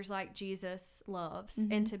love others like Jesus loves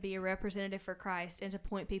and to be a representative for Christ and to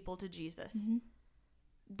point people to Jesus.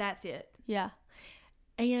 that's it. Yeah.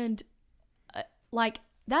 And like,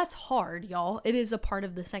 that's hard, y'all. It is a part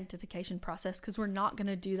of the sanctification process because we're not going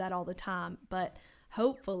to do that all the time. But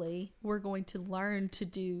hopefully we're going to learn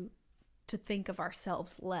to think of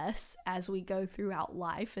ourselves less as we go throughout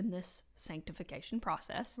life in this sanctification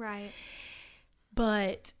process. Right.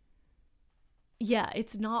 But yeah,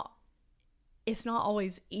 it's not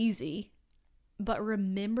always easy, but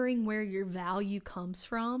remembering where your value comes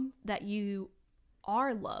from, that you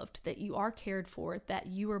are loved, that you are cared for, that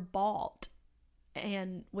you were bought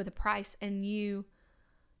and with a price, and you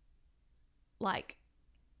like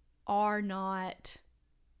are not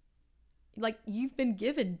like, you've been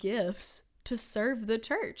given gifts to serve the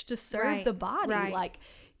church, to serve the body. Right. Like,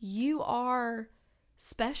 you are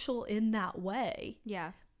special in that way.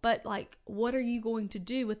 Yeah. But like, what are you going to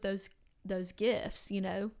do with those gifts? You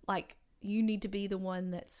know, like, you need to be the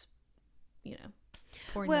one that's, you know,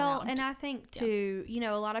 pouring them out. And I think too, you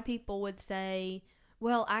know, a lot of people would say,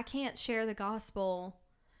 well, I can't share the gospel,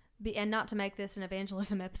 and not to make this an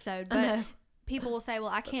evangelism episode, but people will say, well,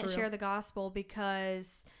 I can't share the gospel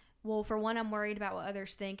because, well, for one, I'm worried about what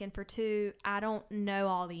others think, and for two, I don't know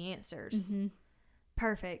all the answers. Mm-hmm.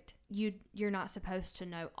 Perfect. You're not supposed to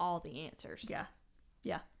know all the answers. Yeah.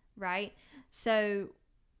 Yeah. Right? So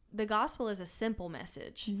the gospel is a simple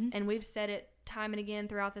message, Mm-hmm. and we've said it time and again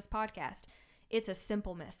throughout this podcast. It's a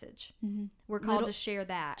simple message. Mm-hmm. We're called to share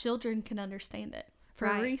that. Children can understand it for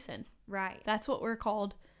a reason. Right. That's what we're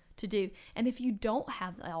called to do. And if you don't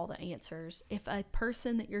have all the answers, if a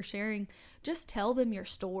person that you're sharing, just tell them your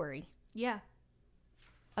story. Yeah.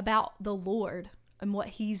 About the Lord and what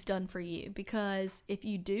he's done for you. Because if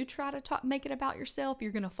you do try to make it about yourself,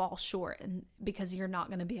 you're going to fall short, and because you're not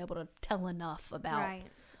going to be able to tell enough about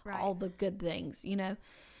all the good things, you know.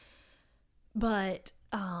 But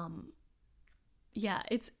yeah,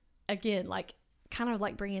 it's, again, like, kind of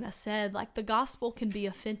like Brianna said, like, the gospel can be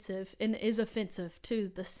offensive and is offensive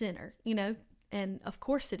to the sinner, you know, and of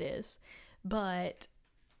course it is. But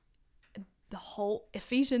the whole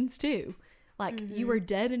Ephesians 2, like, you were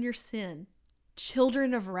dead in your sin,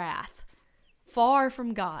 children of wrath, far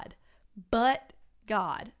from God, but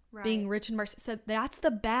God, being rich in mercy. So that's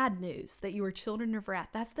the bad news, that you are children of wrath.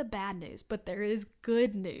 That's the bad news. But there is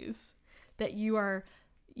good news, that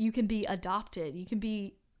you can be adopted. You can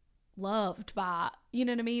be loved by, you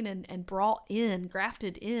know what I mean? And brought in,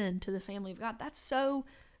 grafted into the family of God. That's so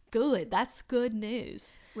good. That's good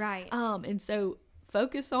news. Right. And so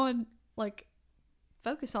focus on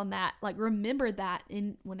that. Like, remember that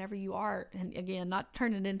in whenever you are, and again, not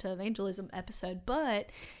turn it into evangelism episode, but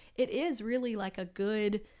it is really like a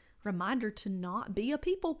good reminder to not be a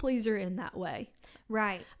people pleaser in that way.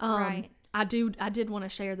 Right. Right. I did want to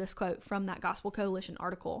share this quote from that Gospel Coalition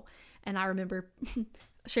article, and I remember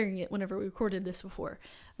sharing it whenever we recorded this before,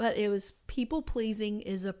 but it was, people pleasing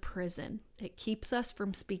is a prison. It keeps us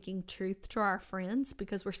from speaking truth to our friends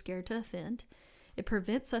because we're scared to offend. It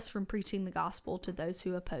prevents us from preaching the gospel to those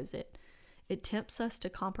who oppose it. It tempts us to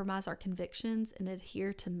compromise our convictions and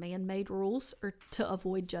adhere to man-made rules or to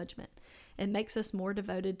avoid judgment. It makes us more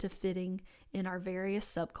devoted to fitting in our various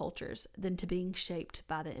subcultures than to being shaped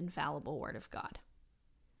by the infallible Word of God.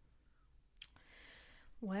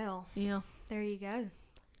 Well, yeah, there you go.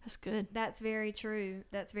 That's good. That's very true.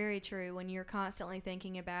 That's very true when you're constantly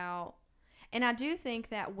thinking about, and I do think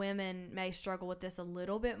that women may struggle with this a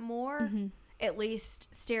little bit more, at least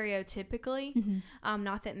stereotypically.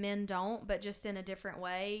 Not that men don't, but just in a different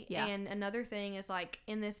way. Yeah. And another thing is, like,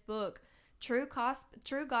 in this book, true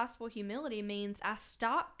gospel humility means I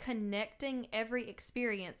stop connecting every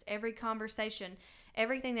experience, every conversation,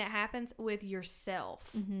 everything that happens with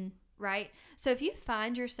yourself. Right? So if you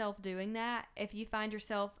find yourself doing that, if you find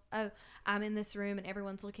yourself, oh, I'm in this room and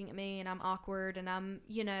everyone's looking at me and I'm awkward and I'm,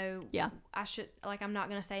 you know, I should, like, I'm not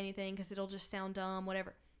going to say anything because it'll just sound dumb,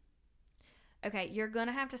 whatever. Okay, you're going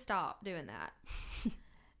to have to stop doing that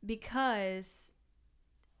because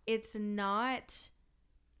it's not,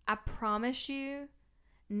 I promise you,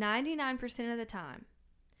 99% of the time,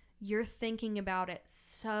 you're thinking about it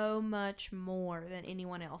so much more than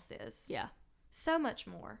anyone else is. Yeah. So much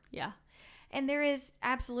more. Yeah. And there is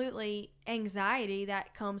absolutely anxiety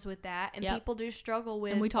that comes with that. And people do struggle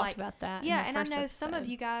with. And we talked about that. Yeah. And I know some of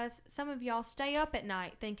you guys, some of y'all stay up at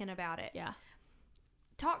night thinking about it. Yeah.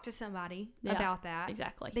 Talk to somebody about that.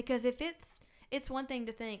 Exactly. Because if it's one thing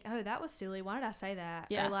to think, oh, that was silly. Why did I say that?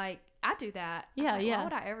 Yeah. Or like, I do that. Yeah. Like, yeah. Why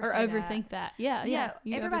would I ever or say overthink that? Yeah. Yeah.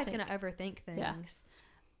 You Everybody's going to overthink things. Yeah.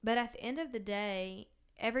 But at the end of the day,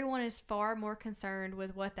 everyone is far more concerned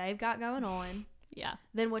with what they've got going on. Yeah.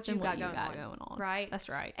 Than what you've got going on. Right? That's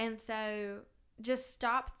right. And so just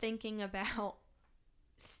stop thinking about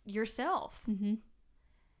yourself. Mm-hmm.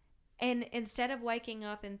 And instead of waking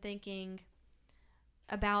up and thinking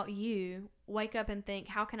about you, wake up and think,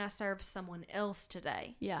 how can I serve someone else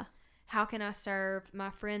today? Yeah. How can I serve my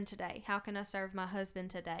friend today? How can I serve my husband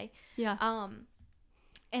today? Yeah.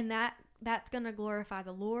 And that's going to glorify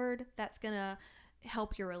the Lord. That's going to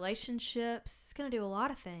help your relationships. It's going to do a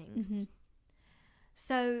lot of things. Mm-hmm.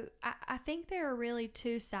 So I think there are really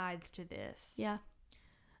two sides to this. Yeah.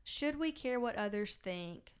 Should we care what others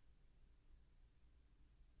think?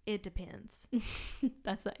 It depends.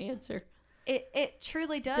 That's the answer. It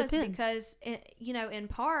truly does. Depends. Because, in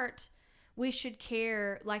part, we should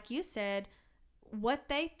care, like you said, what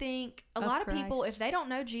they think. A lot of people, Christ. if they don't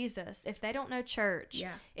know Jesus, if they don't know church,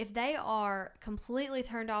 if they are completely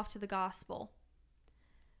turned off to the gospel,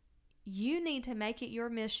 you need to make it your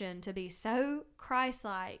mission to be so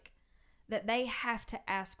Christ-like that they have to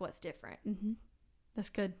ask what's different. Mm-hmm. That's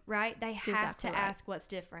good. Right? They have exactly to right. ask what's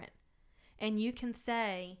different. And you can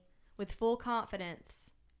say with full confidence,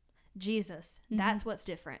 Jesus, that's what's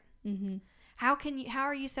different. Mm-hmm. How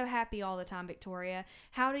are you so happy all the time, Victoria?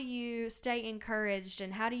 How do you stay encouraged,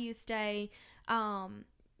 and how do you stay, how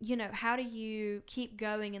do you keep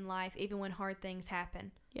going in life even when hard things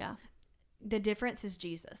happen? Yeah. The difference is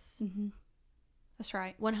Jesus. Mm-hmm. That's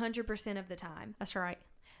right. 100% of the time. That's right.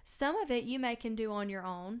 Some of it you can do on your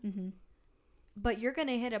own, Mm-hmm. but you're going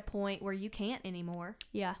to hit a point where you can't anymore.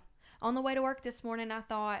 Yeah. On the way to work this morning, I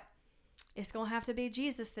thought, it's going to have to be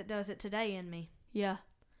Jesus that does it today in me. Yeah.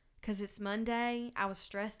 Because it's Monday. I was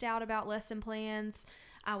stressed out about lesson plans.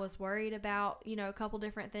 I was worried about, a couple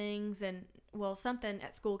different things. And, well, something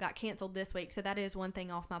at school got canceled this week. So that is one thing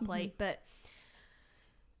off my plate. But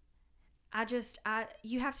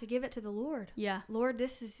you have to give it to the Lord. Yeah. Lord,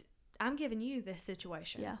 I'm giving you this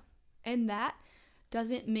situation. Yeah. And that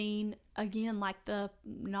doesn't mean, again, like the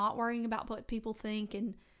not worrying about what people think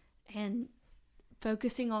and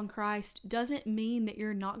focusing on Christ doesn't mean that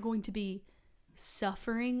you're not going to be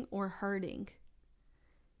suffering or hurting.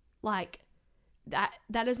 Like that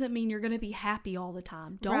doesn't mean you're going to be happy all the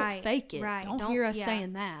time. Don't fake it. Right. Don't hear us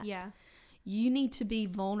saying that. Yeah. You need to be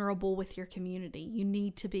vulnerable with your community. You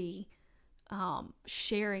need to be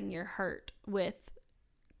sharing your hurt with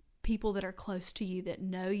people that are close to you, that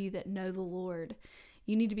know the Lord.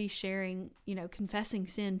 You need to be sharing, confessing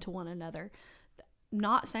sin to one another.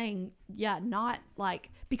 Not saying, not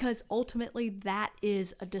like, because ultimately that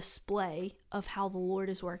is a display of how the Lord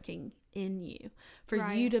is working in you.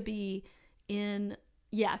 For you to be in,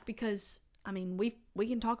 because, we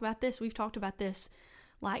can talk about this. We've talked about this.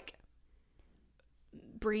 Like,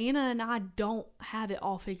 Brianna and I don't have it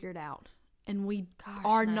all figured out. And we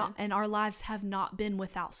not, and our lives have not been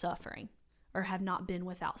without suffering or have not been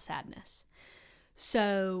without sadness.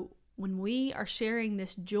 So when we are sharing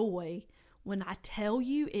this joy, when I tell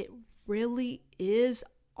you it really is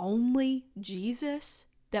only Jesus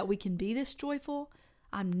that we can be this joyful,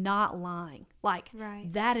 I'm not lying. Like,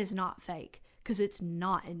 that is not fake, because it's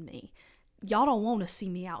not in me. Y'all don't want to see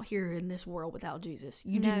me out here in this world without Jesus.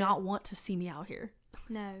 You do not want to see me out here.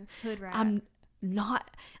 No, hood rat. I'm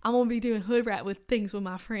going to be doing hood rat with things with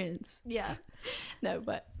my friends. Yeah. No,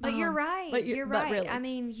 but you're right. But you're right. Really.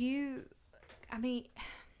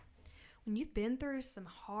 When you've been through some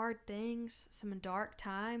hard things, some dark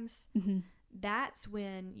times, that's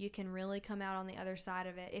when you can really come out on the other side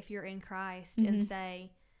of it if you're in Christ and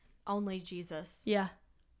say, only Jesus. Yeah.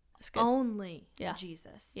 That's good. Only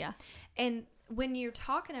Jesus. Yeah. And when you're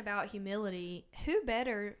talking about humility, who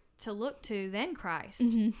better to look to than Christ?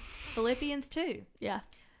 Philippians 2. Yeah.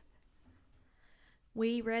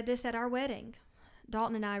 We read this at our wedding.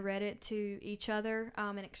 Dalton and I read it to each other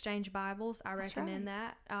and exchanged Bibles. I recommend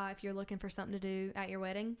that if you're looking for something to do at your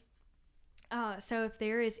wedding. So if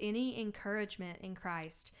there is any encouragement in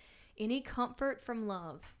Christ, any comfort from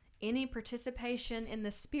love, any participation in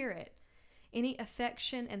the Spirit, any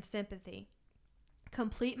affection and sympathy,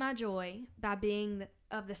 complete my joy by being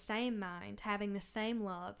of the same mind, having the same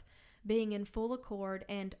love, being in full accord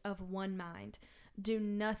and of one mind. Do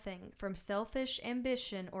nothing from selfish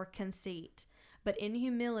ambition or conceit, but in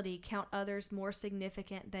humility count others more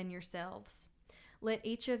significant than yourselves. Let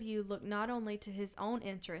each of you look not only to his own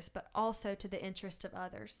interest, but also to the interest of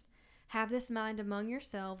others. Have this mind among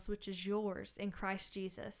yourselves, which is yours in Christ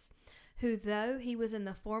Jesus, who, though he was in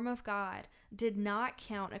the form of God, did not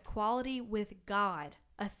count equality with God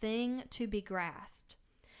a thing to be grasped,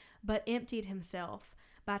 but emptied himself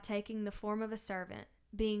by taking the form of a servant,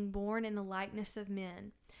 being born in the likeness of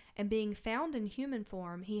men. And being found in human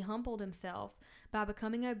form, he humbled himself by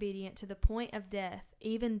becoming obedient to the point of death,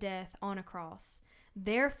 even death on a cross.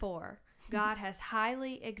 Therefore, God has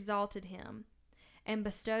highly exalted him and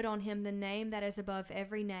bestowed on him the name that is above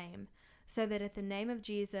every name, so that at the name of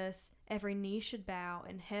Jesus every knee should bow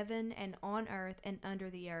in heaven and on earth and under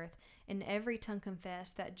the earth, and every tongue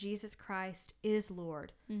confess that Jesus Christ is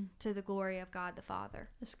Lord, to the glory of God the Father.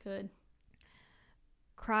 That's good.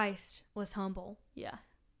 Christ was humble. Yeah.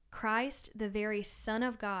 Christ, the very Son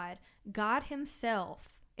of God, God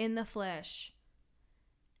himself in the flesh,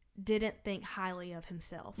 didn't think highly of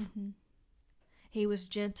himself. Mm-hmm. He was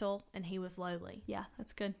gentle and he was lowly. Yeah,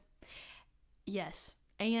 that's good. Yes.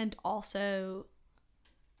 And also,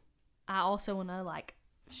 I also want to like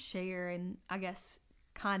share and I guess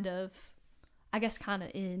kind of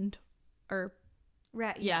end or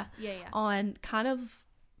Right. yeah. On kind of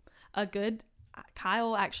a good,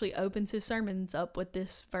 Kyle actually opens his sermons up with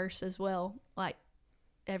this verse as well. Like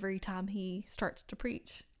every time he starts to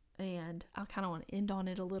preach, and I kind of want to end on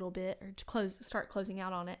it a little bit or to start closing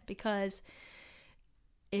out on it, because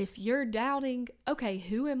if you're doubting, okay,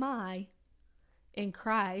 who am I in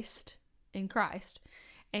Christ, and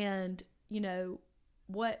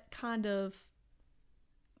what kind of,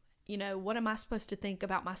 what am I supposed to think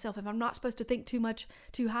about myself? If I'm not supposed to think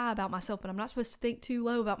too high about myself, but I'm not supposed to think too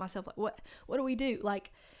low about myself, like what do we do?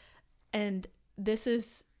 Like, and this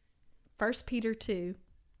is 1 Peter 2,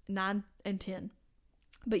 9 and 10.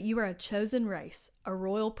 But you are a chosen race, a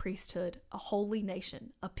royal priesthood, a holy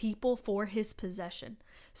nation, a people for his possession,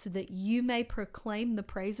 so that you may proclaim the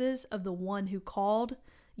praises of the one who called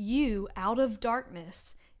you out of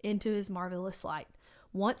darkness into his marvelous light.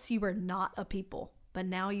 Once you were not a people, but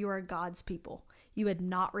now you are God's people. You had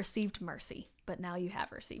not received mercy, but now you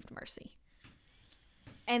have received mercy.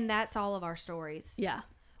 And that's all of our stories. Yeah.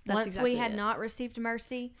 Once exactly we had it. not received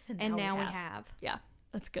mercy, and now we have. Yeah,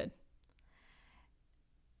 that's good.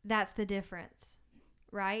 That's the difference,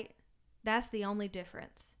 right? That's the only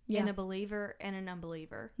difference in a believer and an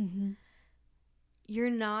unbeliever. Mm-hmm. You're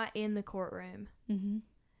not in the courtroom. Mm-hmm.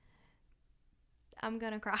 I'm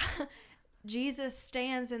going to cry. Jesus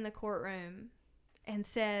stands in the courtroom and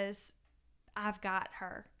says, I've got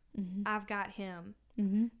her. Mm-hmm. I've got him.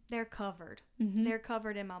 Mm-hmm. They're covered. Mm-hmm. They're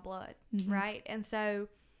covered in my blood, mm-hmm. right? And so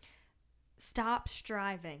stop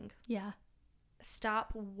striving. Yeah.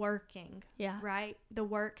 Stop working. Yeah. Right? The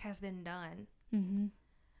work has been done. Mm-hmm.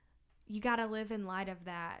 You got to live in light of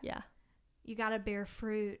that. Yeah. You got to bear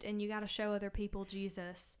fruit and you got to show other people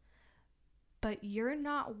Jesus. But you're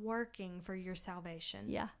not working for your salvation.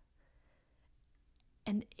 Yeah.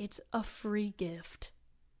 And it's a free gift.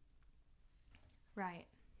 Right.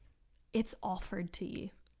 It's offered to you.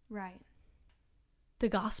 Right. The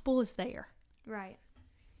gospel is there. Right.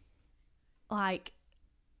 Like,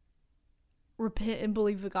 repent and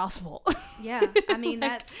believe the gospel. Yeah. I mean,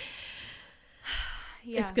 that's...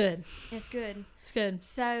 Yeah. It's good. It's good. It's good.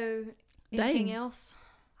 So, anything else?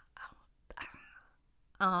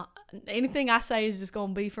 Anything I say is just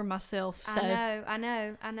going to be for myself. So I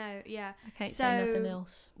know. Yeah. I can't say nothing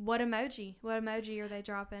else. What emoji are they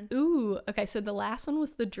dropping? Ooh. Okay. So the last one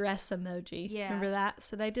was the dress emoji. Yeah. Remember that?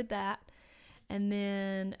 So they did that. And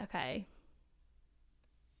then, okay.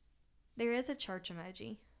 There is a church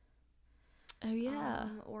emoji. Oh, yeah.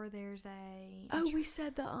 Or there's a... we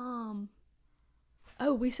said the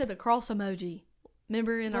cross emoji.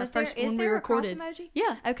 Remember in our first when we recorded? Is there a cross emoji?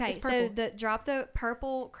 Yeah. Okay, so drop the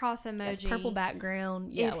purple cross emoji. It's purple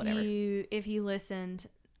background. Yeah, whatever. If you listened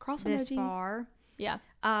cross this emoji. far. Yeah.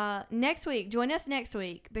 Next week, join us next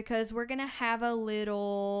week because we're gonna have a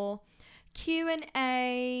little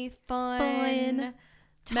Q&A fun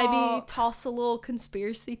talk. Maybe toss a little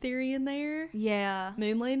conspiracy theory in there. Yeah.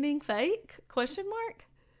 Moon landing fake? Question mark?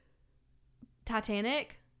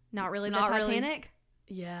 Titanic? Not really Not the really. Titanic?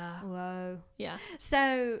 Yeah. Whoa. Yeah.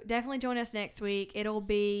 So definitely join us next week. It'll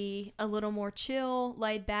be a little more chill,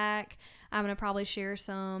 laid back. I'm going to probably share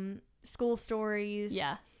some school stories.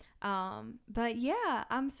 Yeah. But yeah,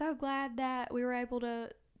 I'm so glad that we were able to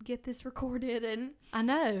get this recorded and I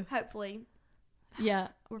know. hopefully. Yeah.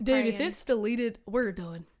 We're Dude, praying. if it's deleted, we're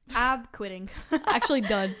done. I'm quitting. Actually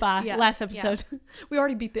done by Yeah. last episode. Yeah. We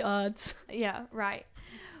already beat the odds. Yeah, right.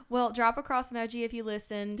 Well, drop a cross emoji if you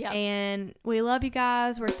listened. Yep. And we love you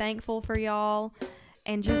guys. We're thankful for y'all.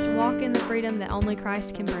 And just walk in the freedom that only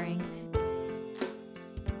Christ can bring.